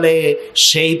সকালে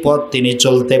সেই পথ তিনি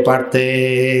চলতে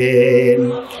পারতেন।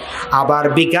 আবার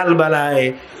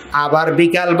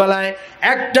বিকালবেলায়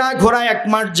একটা ঘোড়া 1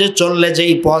 মাস যে চললে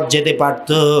যেই পথ যেতে পারত,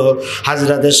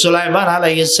 হযরতে সুলাইমান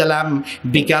আলাইহিস সালাম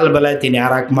বিকালবেলায় তিনি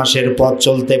আর 1 মাসের পথ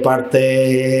চলতে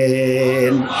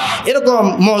পারতেন। এরকম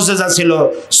মুজিজা ছিল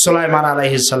সুলাইমান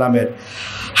আলাইহিস সালামের।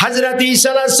 হযরতে ঈসা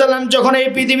আলাইহিস সালাম যখন এই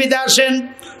পৃথিবীতে আসেন,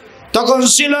 তখন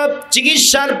ছিল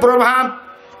চিকিৎসার প্রভাব।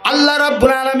 আল্লাহ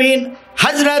রাব্বুল আলামিন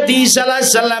হযরতে ঈসা আলাইহিস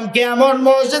সালামকে এমন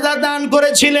মুজিজা দান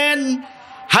করেছিলেন।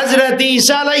 হযরতে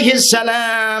ঈসা আলাইহিস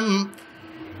সালাম,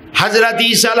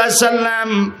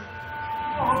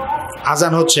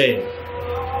 আজান হচ্ছে,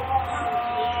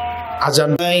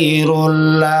 আজান।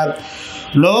 গায়রুল্লাহ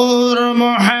নূর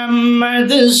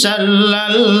মুহাম্মদ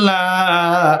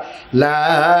সাল্লাল্লাহ লা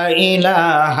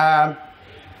ইলাহা,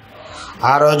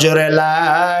 আরো জোরে লা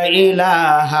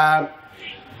ইলাহা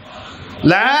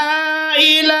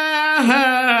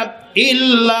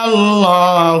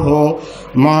ইল্লাল্লাহু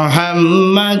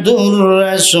মুহাম্মাদুর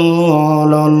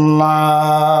রাসূলুল্লাহ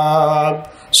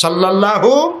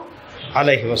সাল্লাল্লাহু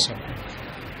আলাইহি ওয়াসাল্লাম।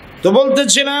 তো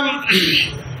বলতেছিলাম,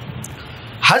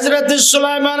 হযরতে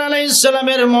সুলাইমান আলাইহিস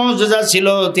সালামের মুজিজা ছিল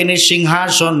তিনি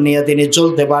সিংহাসন নিয়ে তিনি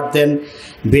চলতে পারতেন,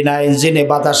 বিনা ইঞ্জিনে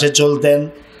বাতাসে চলতেন।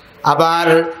 আবার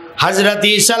হযরতে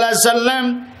ঈসা আলাইহিস সালাম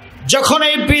যখন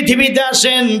এই পৃথিবীতে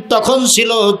আসেন, তখন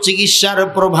ছিল চিকিৎসার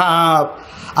প্রভাব।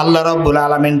 আল্লাহ রাব্বুল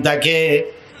আলামিন তাকে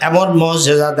এমন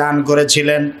মুজিজা দান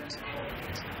করেছিলেন।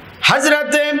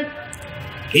 হযরতে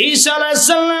ঈসা আলাইহিস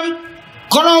সালাম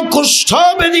কোন কুষ্ঠ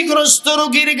ব্যাধিগ্রস্ত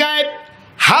রোগীর গায়ে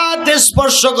হাত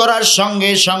স্পর্শ করার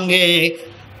সঙ্গে সঙ্গে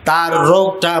তার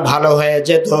রোগটা ভালো হয়ে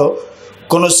যেত,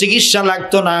 কোনো চিকিৎসা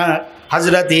লাগতো না।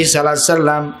 হযরতে ঈসা আলাইহিস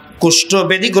সালাম কুষ্ঠ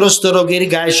ব্যাধিগ্রস্ত রোগীর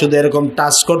গায়ে শুধু এরকম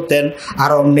টাচ করতেন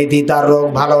আর অমনিতেই তার রোগ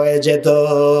ভালো হয়ে যেত।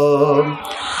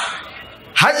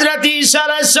 হযরতে ঈসা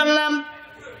আলাইহিস সালাম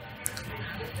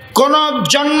কোন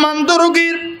জন্মান্ধ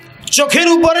রোগীর চোখের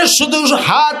উপরে শুধু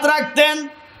হাত রাখতেন,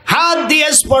 হাত দিয়ে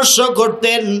স্পর্শ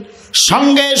করতেন,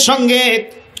 সঙ্গে সঙ্গে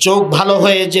চোখ ভালো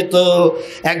হয়ে যেত,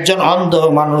 একজন অন্ধ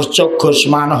মানুষ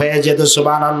চক্ষুষ্মান হয়ে যেত।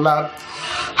 সুবহানাল্লাহ।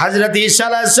 হযরতে ঈসা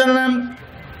আলাইহিস সালাম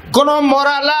কোন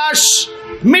মরা লাশ,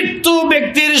 মৃত্যু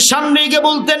ব্যক্তির সামনে গিয়ে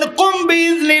বলতেন কুম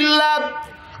বিইযনিল্লাহ,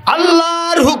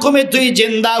 আল্লাহর হুকুমে তুই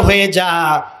জিন্দা হয়ে যা।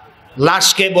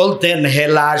 লাশকে বলতেন, হে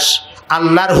লাশ,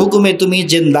 আল্লাহর হুকুমে তুমি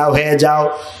জিন্দা হয়ে যাও।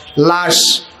 লাশ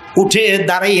উঠে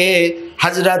দাঁড়িয়ে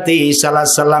হযরতে ঈসা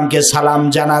আলাইহিস সালামকে সালাম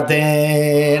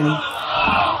জানাতেন।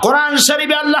 কোরআন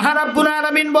শরীফে আল্লাহ রাব্বুল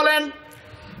আলামিন বলেন,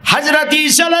 হযরতে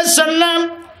ঈসা আলাইহিস সালাম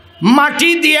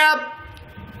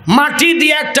মাটি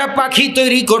দিয়ে একটা পাখি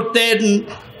তৈরি করতেন।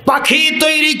 পাখি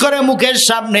তৈরি করে মুখের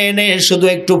সামনে এনে শুধু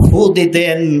একটু ফু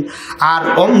দিতেন, আর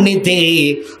অমনিতেই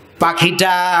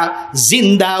পাখিটা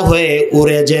জিন্দা হয়ে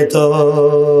উড়ে যেত।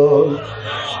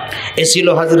 এ ছিল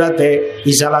হযরতে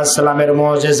ঈসা আলাইহিস সালামের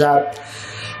মুজিজা।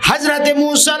 হযরতে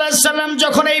মূসা আলাইহিস সালাম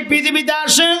যখন এই পৃথিবীতে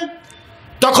আসেন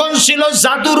তখন ছিল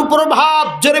জাদুর প্রভাব।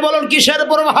 জোরে বলুন কিসের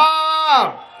প্রভাব?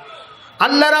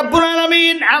 আল্লাহ রাব্বুল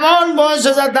আলামিন এমন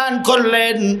মুজিজা দান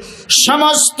করলেন,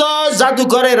 সমস্ত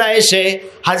জাদুকরেরা এসে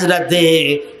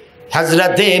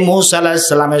হযরতে মূসা আলাইহিস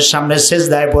সালামের সামনে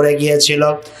সিজদায় পড়ে গিয়েছিল।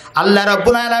 আল্লাহ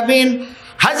রাব্বুল আলামিন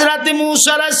হযরতে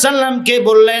মূসা আলাইহিস সালামকে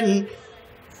বললেন,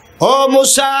 ও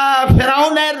মূসা,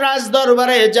 ফেরাউনের রাজ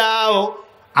দরবারে যাও,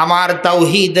 আমার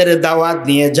তাওহীদের দাওয়াত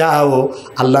নিয়ে যাও।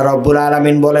 আল্লাহ রাব্বুল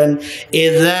আলামিন বলেন,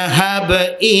 ইযহাব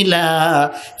ইলা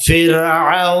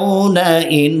ফিরআউনা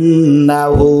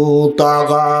ইন্নাহু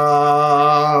তাগা।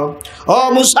 ও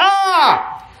মূসা,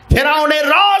 ফেরাউনের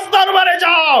রাজ দরবারে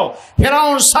যাও,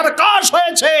 ফেরাউন সরকাশ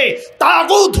হয়েছে,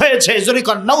 তাগুত হয়েছে। জোরে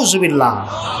কর নাউজুবিল্লাহ।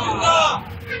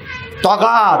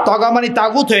 তগা মানে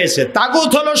তাগুত হয়েছে।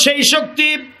 তাগুত হলো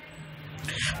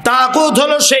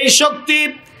সেই শক্তি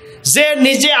যে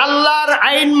নিজে আল্লাহর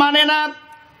আইন মানে না,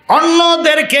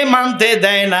 অন্যদেরকে মানতে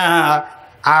দেয় না,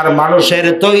 আর মানুষের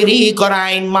তৈরি করা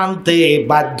আইন মানতে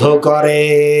বাধ্য করে।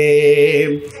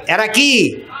 এরা কি?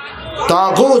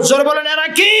 তাগুত। জোরে বলেন, এরা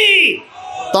কি?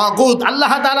 তাগুত।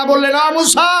 আল্লাহ তাআলা বললেন, ও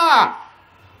মূসা,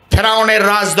 ফেরাউনের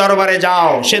রাজ দরবারে যাও,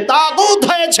 সে তাগুত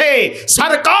হয়েছে,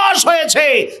 সরকাশ হয়েছে,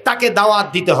 তাকে দাওয়াত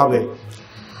দিতে হবে।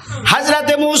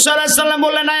 হযরতে মূসা আলাইহিস সালাম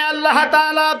বললেন, আয় আল্লাহ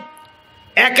তাআলা,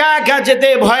 একা একা যেতে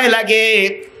ভয় লাগে,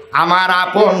 আমার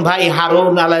আপন ভাই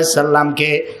হারুন আলাইহিস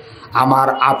সালামকে, আমার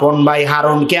আপন ভাই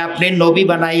হারুনকে আপনি নবী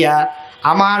বানাইয়া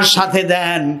আমার সাথে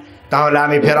দেন, তাহলে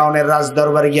আমি ফেরাউনের রাজ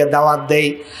দরবারে গিয়ে দাওয়াত দেই।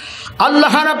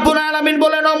 আল্লাহ রাব্বুল আলামিন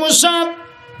বলেন, ও মূসা,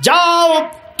 যাও,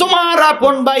 তোমার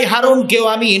আপন ভাই হারুনকেও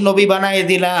আমি নবী বানাই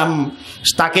দিলাম,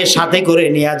 তাকে সাথে করে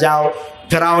নিয়ে যাও,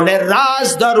 ফেরাউনের রাজ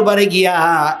দরবারে গিয়া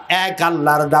এক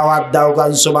আল্লাহর দাওয়াত দাও।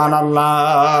 গান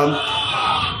সুবহানাল্লাহ।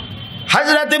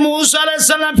 হযরতে মূসা আলাইহিস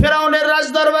সালাম ফেরাউনের রাজ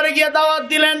দরবারে গিয়ে দাওয়াত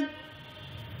দিলেন,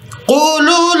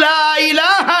 কুলু লা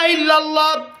ইলাহা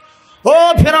ইল্লাল্লাহ। ও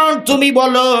ফেরাউন, তুমি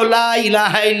বলো লা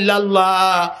ইলাহা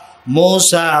ইল্লাল্লাহ,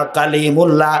 মূসা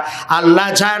কালিমুল্লাহ, আল্লাহ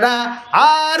ছাড়া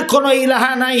আর কোনো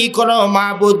ইলাহা নাই, কোনো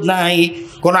মাবুদ নাই,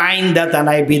 কোনো আইনদাতা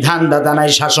নাই, বিধানদাতা নাই,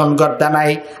 শাসনকর্তা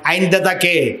নাই। আইনদাতা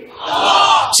কে?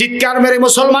 আল্লাহ। চিৎকার মেরে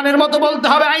মুসলমানের মতো বলতে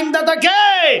হবে, আইনদাতা কে?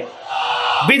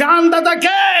 বিধানদাতা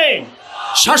কে?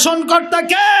 শাসনকর্তা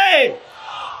কে?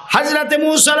 হযরতে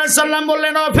মূসা আলাইহিস সালাম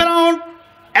বললেন, ও ফেরাউন,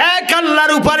 এক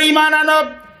আল্লাহর উপর ঈমান আনো,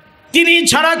 তিনি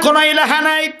ছাড়া কোনো ইলাহা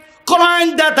নাই, কোনো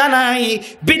আইনদাতা নাই,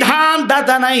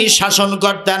 বিধানদাতা নাই,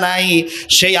 শাসনকর্তা নাই,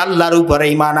 সেই আল্লাহর উপরে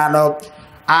ঈমান আনো।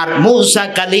 আর মূসা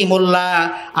কালিমুল্লাহ,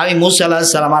 আমি মূসা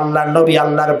আলাইহিস সালাম আল্লাহর নবী,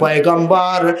 আল্লাহর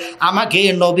পয়গম্বর, আমাকে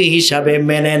নবী হিসাবে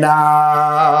মেনে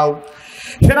নাও।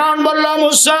 ফেরাউন বলল,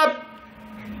 মূসা,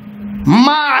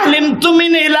 মা আলিমতু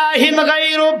মিন ইলাহিন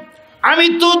গায়রু, আমি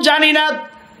তো জানি না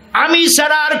আমি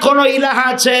ছাড়া আর কোনো ইলাহ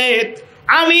আছে,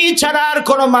 আমি ছাড়া আর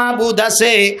কোনো মাবুদ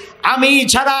আছে, আমি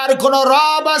ছাড়া আর কোনো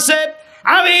রব আছে,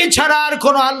 আমি ছাড়া আর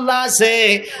কোনো আল্লাহ আছে,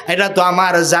 এটা তো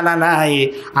আমার জানা নাই।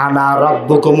 আনা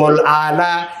রব্বুকুমুল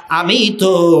আলা, আমি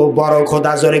তো বড়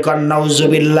খোদা। জোরে কর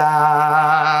নাউজুবিল্লাহ।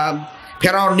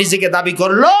 ফেরাউন নিজেকে দাবি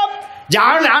করলো যে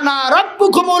আনা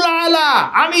রব্বুকুমুল আলা,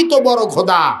 আমি তো বড়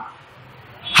খোদা।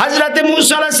 হযরতে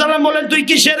মূসা আলাইহিস সালাম বলেন, তুই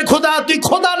কিসের খোদা? তুই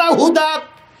খোদা না হুদা,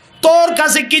 তোর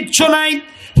কাছে কিচ্ছু নাই।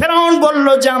 ফেরাউন বলল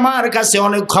যে আমার কাছে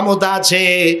অনেক ক্ষমতা আছে,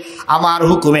 আমার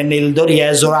হুকুমে নীল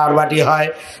দরিয়ায় জোয়ার বাটি হয়,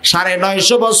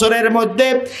 950 বছরের মধ্যে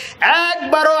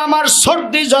একবারও আমার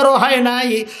সর্দি জ্বর হয় নাই।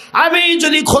 আমি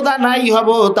যদি খোদা নাই হব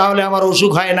তাহলে আমার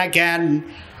অসুখ হয় না কেন?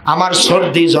 আমার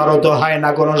সর্দি জ্বর তো হয় না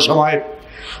কোনো সময়।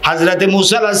 হযরতে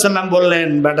মূসা আলাইহিস সালাম বললেন,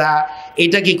 বেটা,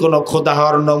 এটা কি কোনো খোদা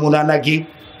হওয়ার নমুনা নাকি?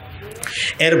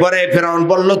 এরপরে ফেরাউন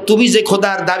বলল, তুমি যে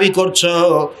খোদার দাবি করছো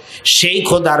সেই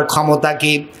খোদার ক্ষমতা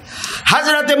কি?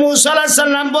 হযরতে মূসা আলাইহিস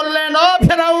সালাম বললেন, ও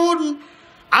ফেরাউন,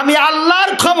 আমি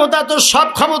আল্লাহর ক্ষমতা, তো সব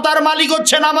ক্ষমতার মালিক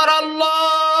হচ্ছেন আমার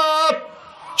আল্লাহ।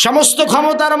 সমস্ত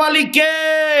ক্ষমতার মালিক কে?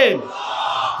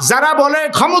 যারা বলে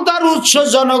ক্ষমতার উৎস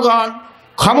জনগণ,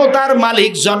 ক্ষমতার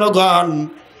মালিক জনগণ,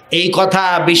 এই কথা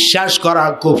বিশ্বাস করা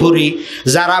কুফরি।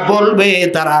 যারা বলবে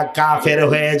তারা কাফের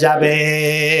হয়ে যাবে।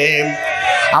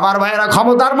 আমার ভাইয়েরা,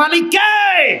 ক্ষমতার মালিক কে?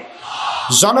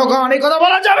 জনগণ। এই কথা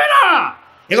বলা যাবে না,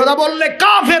 এ কথা বললে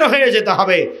কাফের হয়ে যেতে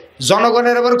হবে।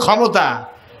 জনগণের আবার ক্ষমতা,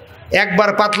 একবার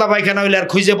পাতলা পায়খানা হইলে আর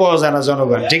খুঁজে পাওয়া যায় না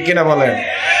জনগণ, ঠিক কিনা বলেন?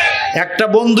 একটা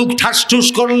বন্দুক ঠাস ঠুস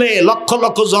করলে লক্ষ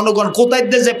লক্ষ জনগণ কোথায়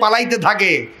যে পালাইতে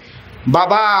থাকে,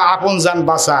 বাবা আপন জান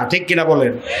বাসা, ঠিক কিনা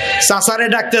বলেন? চাচারে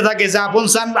ডাকতে থাকে যে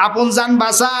আপন জান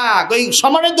বাসা, ওই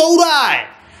সমানে দৌড়ায়।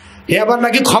 এ আবার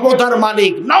নাকি ক্ষমতার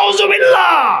মালিক।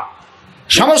 নাউজুবিল্লাহ।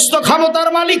 সমস্ত ক্ষমতার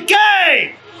মালিক কে?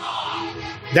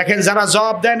 দেখেন যারা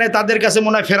জবাব দেয় না তাদের কাছে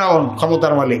মনে হয় ফেরাউন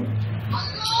ক্ষমতার মালিক।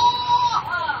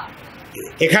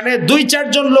 এখানে 2-4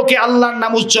 জন লোকে আল্লাহর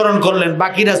নাম উচ্চারণ করলেন,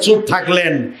 বাকিরা চুপ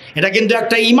থাকলেন। এটা কিন্তু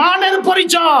একটা ঈমানের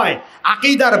পরিচয়,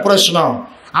 আকীদার প্রশ্ন।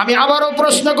 আমি আবারও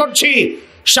প্রশ্ন করছি,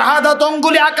 শাহাদাত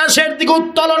অঙ্গুলি আকাশের দিকে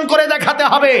উত্তোলন করে দেখাতে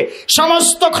হবে,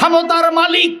 সমস্ত ক্ষমতার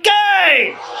মালিক কে?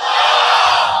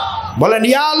 বলেন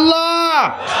ইয়া আল্লাহ।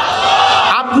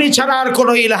 আপনি ছাড়া আর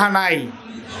কোনো ইলাহা নাই,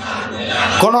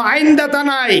 কোনো আইনদাতা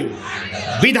নাই,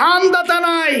 বিধানদাতা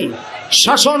নাই,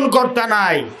 শাসনকর্তা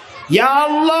নাই। ইয়া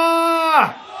আল্লাহ,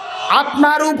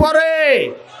 আপনার উপরে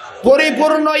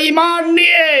পরিপূর্ণ ঈমান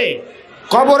নিয়ে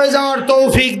কবরে যাওয়ার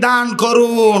তৌফিক দান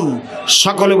করুন।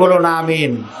 সকলে বলুন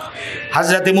আমিন।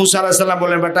 হযরত মুসা আলাইহিস সালাম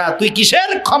বলেন, বেটা তুই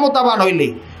কিসের ক্ষমতাবান হইলি?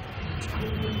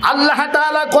 আল্লাহ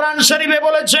তাআলা কোরআন শরীফে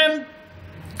বলেছেন,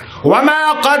 ওয়ামা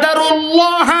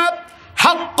কাদারুল্লাহ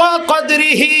হাক্কা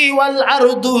কদরিহি ওয়াল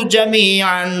আরদু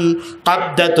জামিআন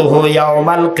ক্বাবদাতুহু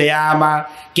ইয়াউমাল কিয়ামা।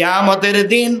 কিয়ামতের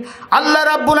দিন আল্লাহ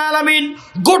রাব্বুল আলামিন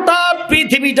গোটা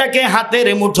পৃথিবীটাকে হাতের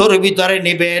মুঠোর ভিতরে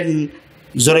নেবেন।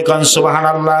 জোরে কোন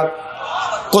সুবহানাল্লাহ।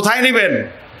 কোথায় নেবেন?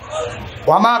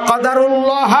 ওয়ামা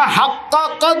কাদারুল্লাহ হাক্কা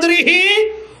কদরিহি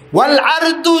ওয়াল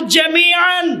আরদু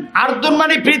জামিআন। আরদুন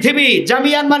মানে পৃথিবী,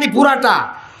 জামিআন মানে পুরাটা।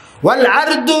 ওয়াল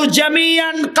আরদু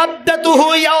জামিআন ক্বাবদাতুহু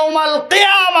ইয়াউমাল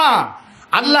কিয়ামা।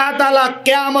 আল্লাহ তাআলা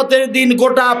কিয়ামতের দিন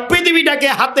গোটা পৃথিবীটাকে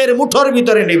হাতের মুঠোর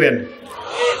ভিতরে নেবেন।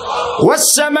 ওয়াস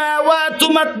সামাওয়াতু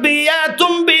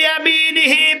মাতবিয়াতুম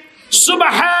বিয়ামিনিহি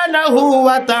সুবহানাহু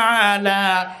ওয়া তাআলা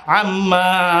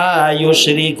আম্মা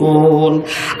ইউশরিকুন।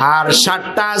 আর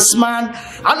 7টা আসমান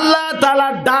আল্লাহ তাআলা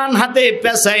ডান হাতে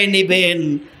পেঁচাই নেবেন।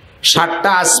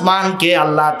 7টা আসমানকে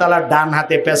আল্লাহ তাআলা ডান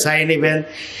হাতে পেঁচাই নেবেন।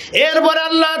 এরপরে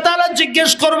আল্লাহ তাআলা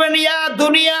জিজ্ঞেস করবেন, ইয়া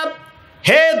দুনিয়া,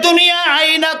 হে দুনিয়া,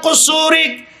 আইনা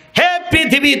কুসুরিক, হে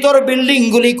পৃথিবী তোর বিল্ডিং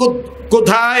গুলি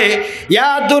কোথায়?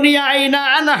 ইয়া দুনিয়া আইনা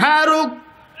আনহারুক,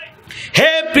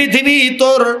 হে পৃথিবী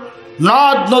তোর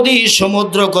নদ নদী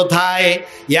সমুদ্র কোথায়?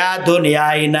 ইয়া দুনিয়া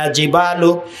আইনা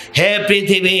জিবালুক, হে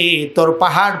পৃথিবী তোর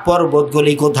পাহাড়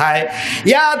পর্বতগুলি কোথায়?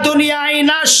 ইয়া দুনিয়া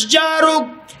আইনা আশজারুক,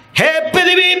 হে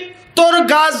পৃথিবী তোর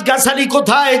গাছ গাছালি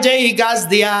কোথায়? যেই গাছ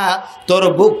দিয়া তোর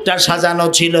বুকটা সাজানো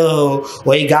ছিল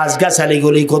ওই গাছ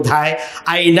গাছালিগুলি কোথায়?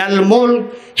 আইনাল মুলক,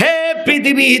 হে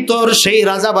পৃথিবী তোর সেই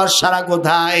রাজা বাদশারা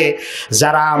কোথায়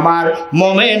যারা আমার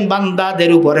মোমেন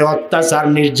বান্দাদের উপরে অত্যাচার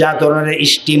নির্যাতনের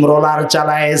স্টিম রোলার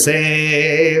চালায়েছে?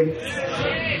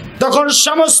 তখন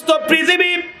সমস্ত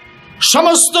পৃথিবী,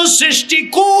 সমস্ত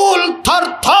সৃষ্টিকুল থর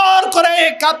থর করে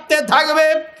কাঁপতে থাকবে।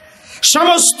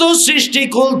 সমস্ত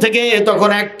সৃষ্টিকুল থেকে তখন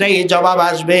একটাই জবাব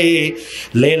আসবে,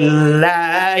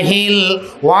 লিল্লাহিল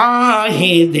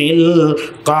ওয়াহিদিল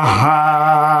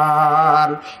কাহার।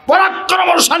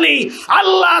 পরাক্রমশালী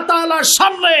আল্লাহ তাআলার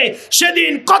সামনে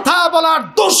সেদিন কথা বলার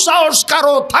দুঃসাহস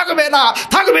কারো থাকবে না,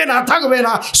 থাকবে না, থাকবে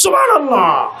না। সুবহানাল্লাহ।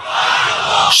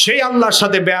 সেই আল্লাহর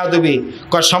সাথে বেয়াদবি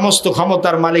কয় সমস্ত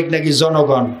ক্ষমতার মালিক নাকি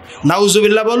জনগণ।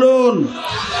 নাউজুবিল্লাহ বলুন।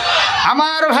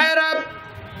 আমার ভাইরা,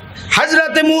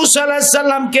 হযরত মুসা আলাইহিস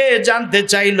সালামকে জানতে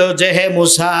চাইলো যে হে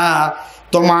মুসা,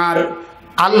 তোমার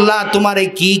আল্লাহ তোমারে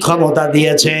কি ক্ষমতা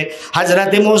দিয়েছে?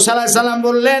 হযরত মুসা আলাইহিস সালাম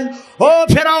বললেন, ও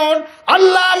ফেরাউন,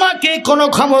 আল্লাহ আমাকে কোনো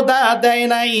ক্ষমতা দেয়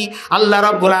নাই, আল্লাহ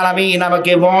রাব্বুল আলামিন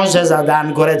আমাকে মুজিজা দান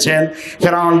করেছেন।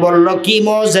 ফেরাউন বলল, কি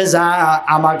মুজিজা?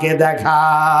 আমাকে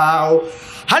দেখাও।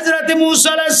 হযরত মুসা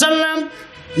আলাইহিস সালাম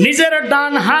নিজের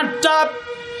ডান হাতটা,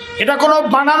 এটা কোনো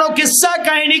বানানো কিসসা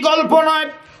কাহিনী গল্প নয়,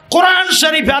 কোরআন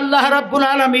শরীফে আল্লাহ রাব্বুল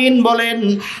আলামিন বলেন,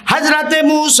 হযরতে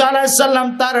মুসা আলাইহিস সালাম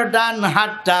তার ডান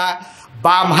হাতটা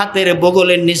বাম হাতের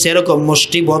বগলের নিচে এরকম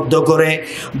মুষ্টিবদ্ধ করে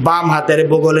বাম হাতের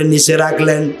বগলের নিচে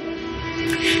রাখলেন।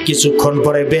 কিছুক্ষণ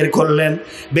পরে বের করলেন।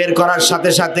 বের করার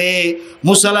সাথে সাথে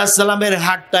মুসা আলাইহিস সালামের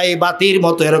হাতটাই বাতির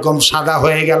মতো এরকম সাদা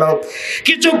হয়ে গেল।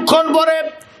 কিছুক্ষণ পরে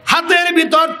হাতের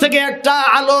ভিতর থেকে একটা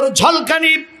আলোর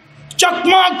ঝলকানি,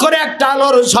 চকমক করে একটা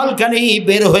আলোর ঝলকানি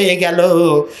বের হয়ে গেল।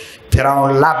 ফেরাউন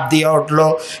লাফ দিয়ে উঠল।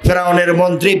 ফেরাউনের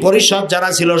মন্ত্রী পরিষদ যারা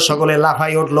ছিল সকলে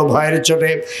লাফাই উঠল ভয়ের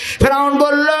চোটে। ফেরাউন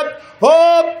বলল, ও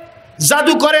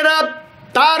জাদুকরেরা,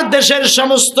 তার দেশের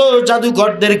সমস্ত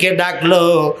জাদুকরদেরকে ডাকলো,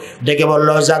 ডেকে বলল,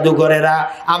 জাদুকরেরা,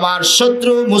 আমার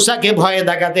শত্রু মুসাকে ভয়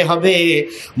দেখাতে হবে।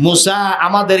 মুসা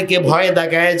আমাদেরকে ভয়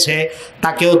দেখাইছে,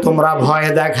 তাকেও তোমরা ভয়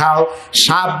দেখাও।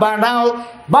 সাপ বানাও,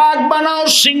 বাঘ বানাও,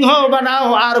 সিংহ বানাও,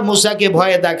 আর মুসাকে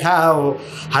ভয় দেখাও।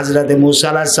 হযরতে মুসা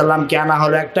আলাইহিস সালামকে আনা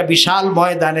হলো একটা বিশাল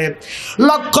ময়দানে।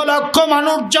 লক্ষ লক্ষ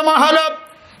মানুষ জমা হলো।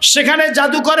 সেখানে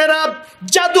জাদুকরেরা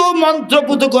জাদু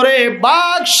মন্ত্রপুত করে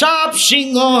বাঘ সাপ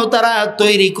সিংহ তারা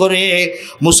তৈরি করে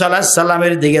মুসা আলাইহিস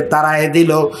সালামের দিকে তাড়ায়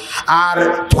দিল। আর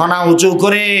ফনা উঁচু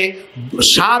করে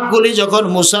সাপগুলি যখন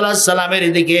মুসা আলাইহিস সালামের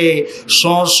দিকে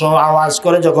শো শো আওয়াজ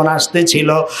করে যখন আসতেছিল,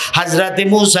 হযরতে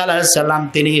মুসা আলাইহিস সালাম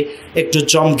তিনি একটু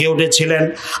চমকে উঠেছিলেন।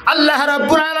 আল্লাহ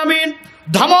রাব্বুল আলামিন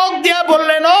ধমক দিয়া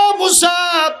বললেন, ও মুসা,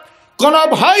 কোন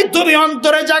ভয় তুমি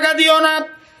অন্তরে জাগা দিও না,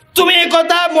 তুমি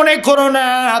কথা মনে করো না।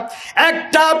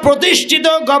 একটা প্রতিষ্ঠিত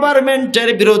গভর্নমেন্টের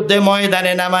বিরুদ্ধে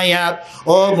ময়দানে নামাইয়া,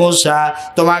 ও মুসা,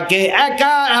 তোমাকে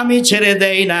একা আমি ছেড়ে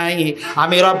দেই নাই,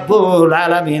 আমি রব্বুল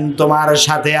আলামিন তোমার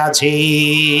সাথে আছি।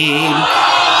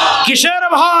 কিসের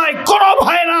ভয়? কোনো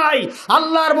ভয় নাই।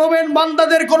 আল্লাহর মুমিন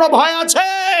বান্দাদের কোনো ভয় আছে?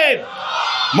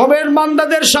 মুমিন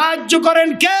বান্দাদের সাহায্য করেন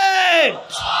কে?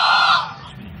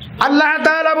 আল্লাহ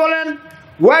তাআলা বলেন,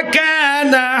 ওয়া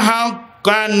কানা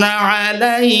হাক্কান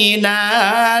আলাইনা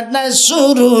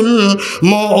নাসরুল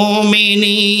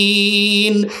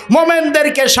মুমিনিন।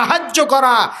 মুমিনদেরকে সাহায্য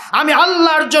করা আমি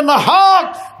আল্লাহর জন্য হক,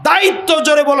 দায়িত্ব।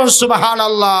 জোরে বলুন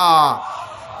সুবহানাল্লাহ।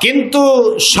 কিন্তু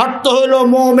শর্ত হলো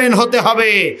মুমিন হতে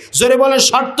হবে। জোরে বলেন,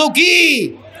 শর্ত কি?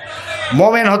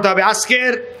 মুমিন হতে হবে।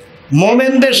 আজকের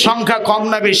মুমিনদের সংখ্যা কম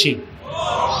না বেশি?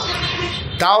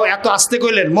 তাও এত আস্তে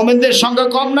কইলেন, মুমিনদের সংখ্যা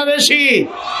কম না বেশি?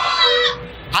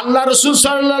 আল্লাহ রাসূল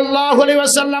সাল্লাল্লাহু আলাইহি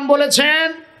ওয়াসাল্লাম বলেছেন,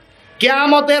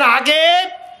 কিয়ামতের আগে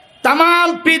তাম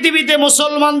পৃথিবীতে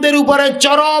মুসলমানদের উপরে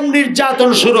চরম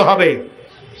নির্যাতন শুরু হবে।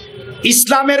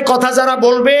 ইসলামের কথা যারা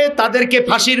বলবে তাদেরকে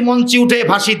ফাঁসির মঞ্চে উঠে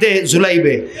ফাঁসিতে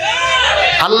ঝুলাইবে।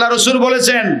 আল্লাহ রাসূল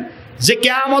বলেছেন যে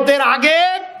কিয়ামতের আগে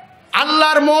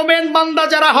আল্লাহর মুমিন বান্দা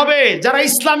যারা হবে, যারা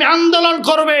ইসলামী আন্দোলন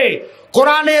করবে,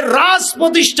 কোরআনের রাজ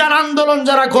প্রতিষ্ঠান আন্দোলন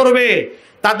যারা করবে,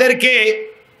 তাদেরকে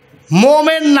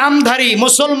মুমিন নামধারী,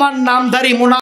 মুসলমান নামধারী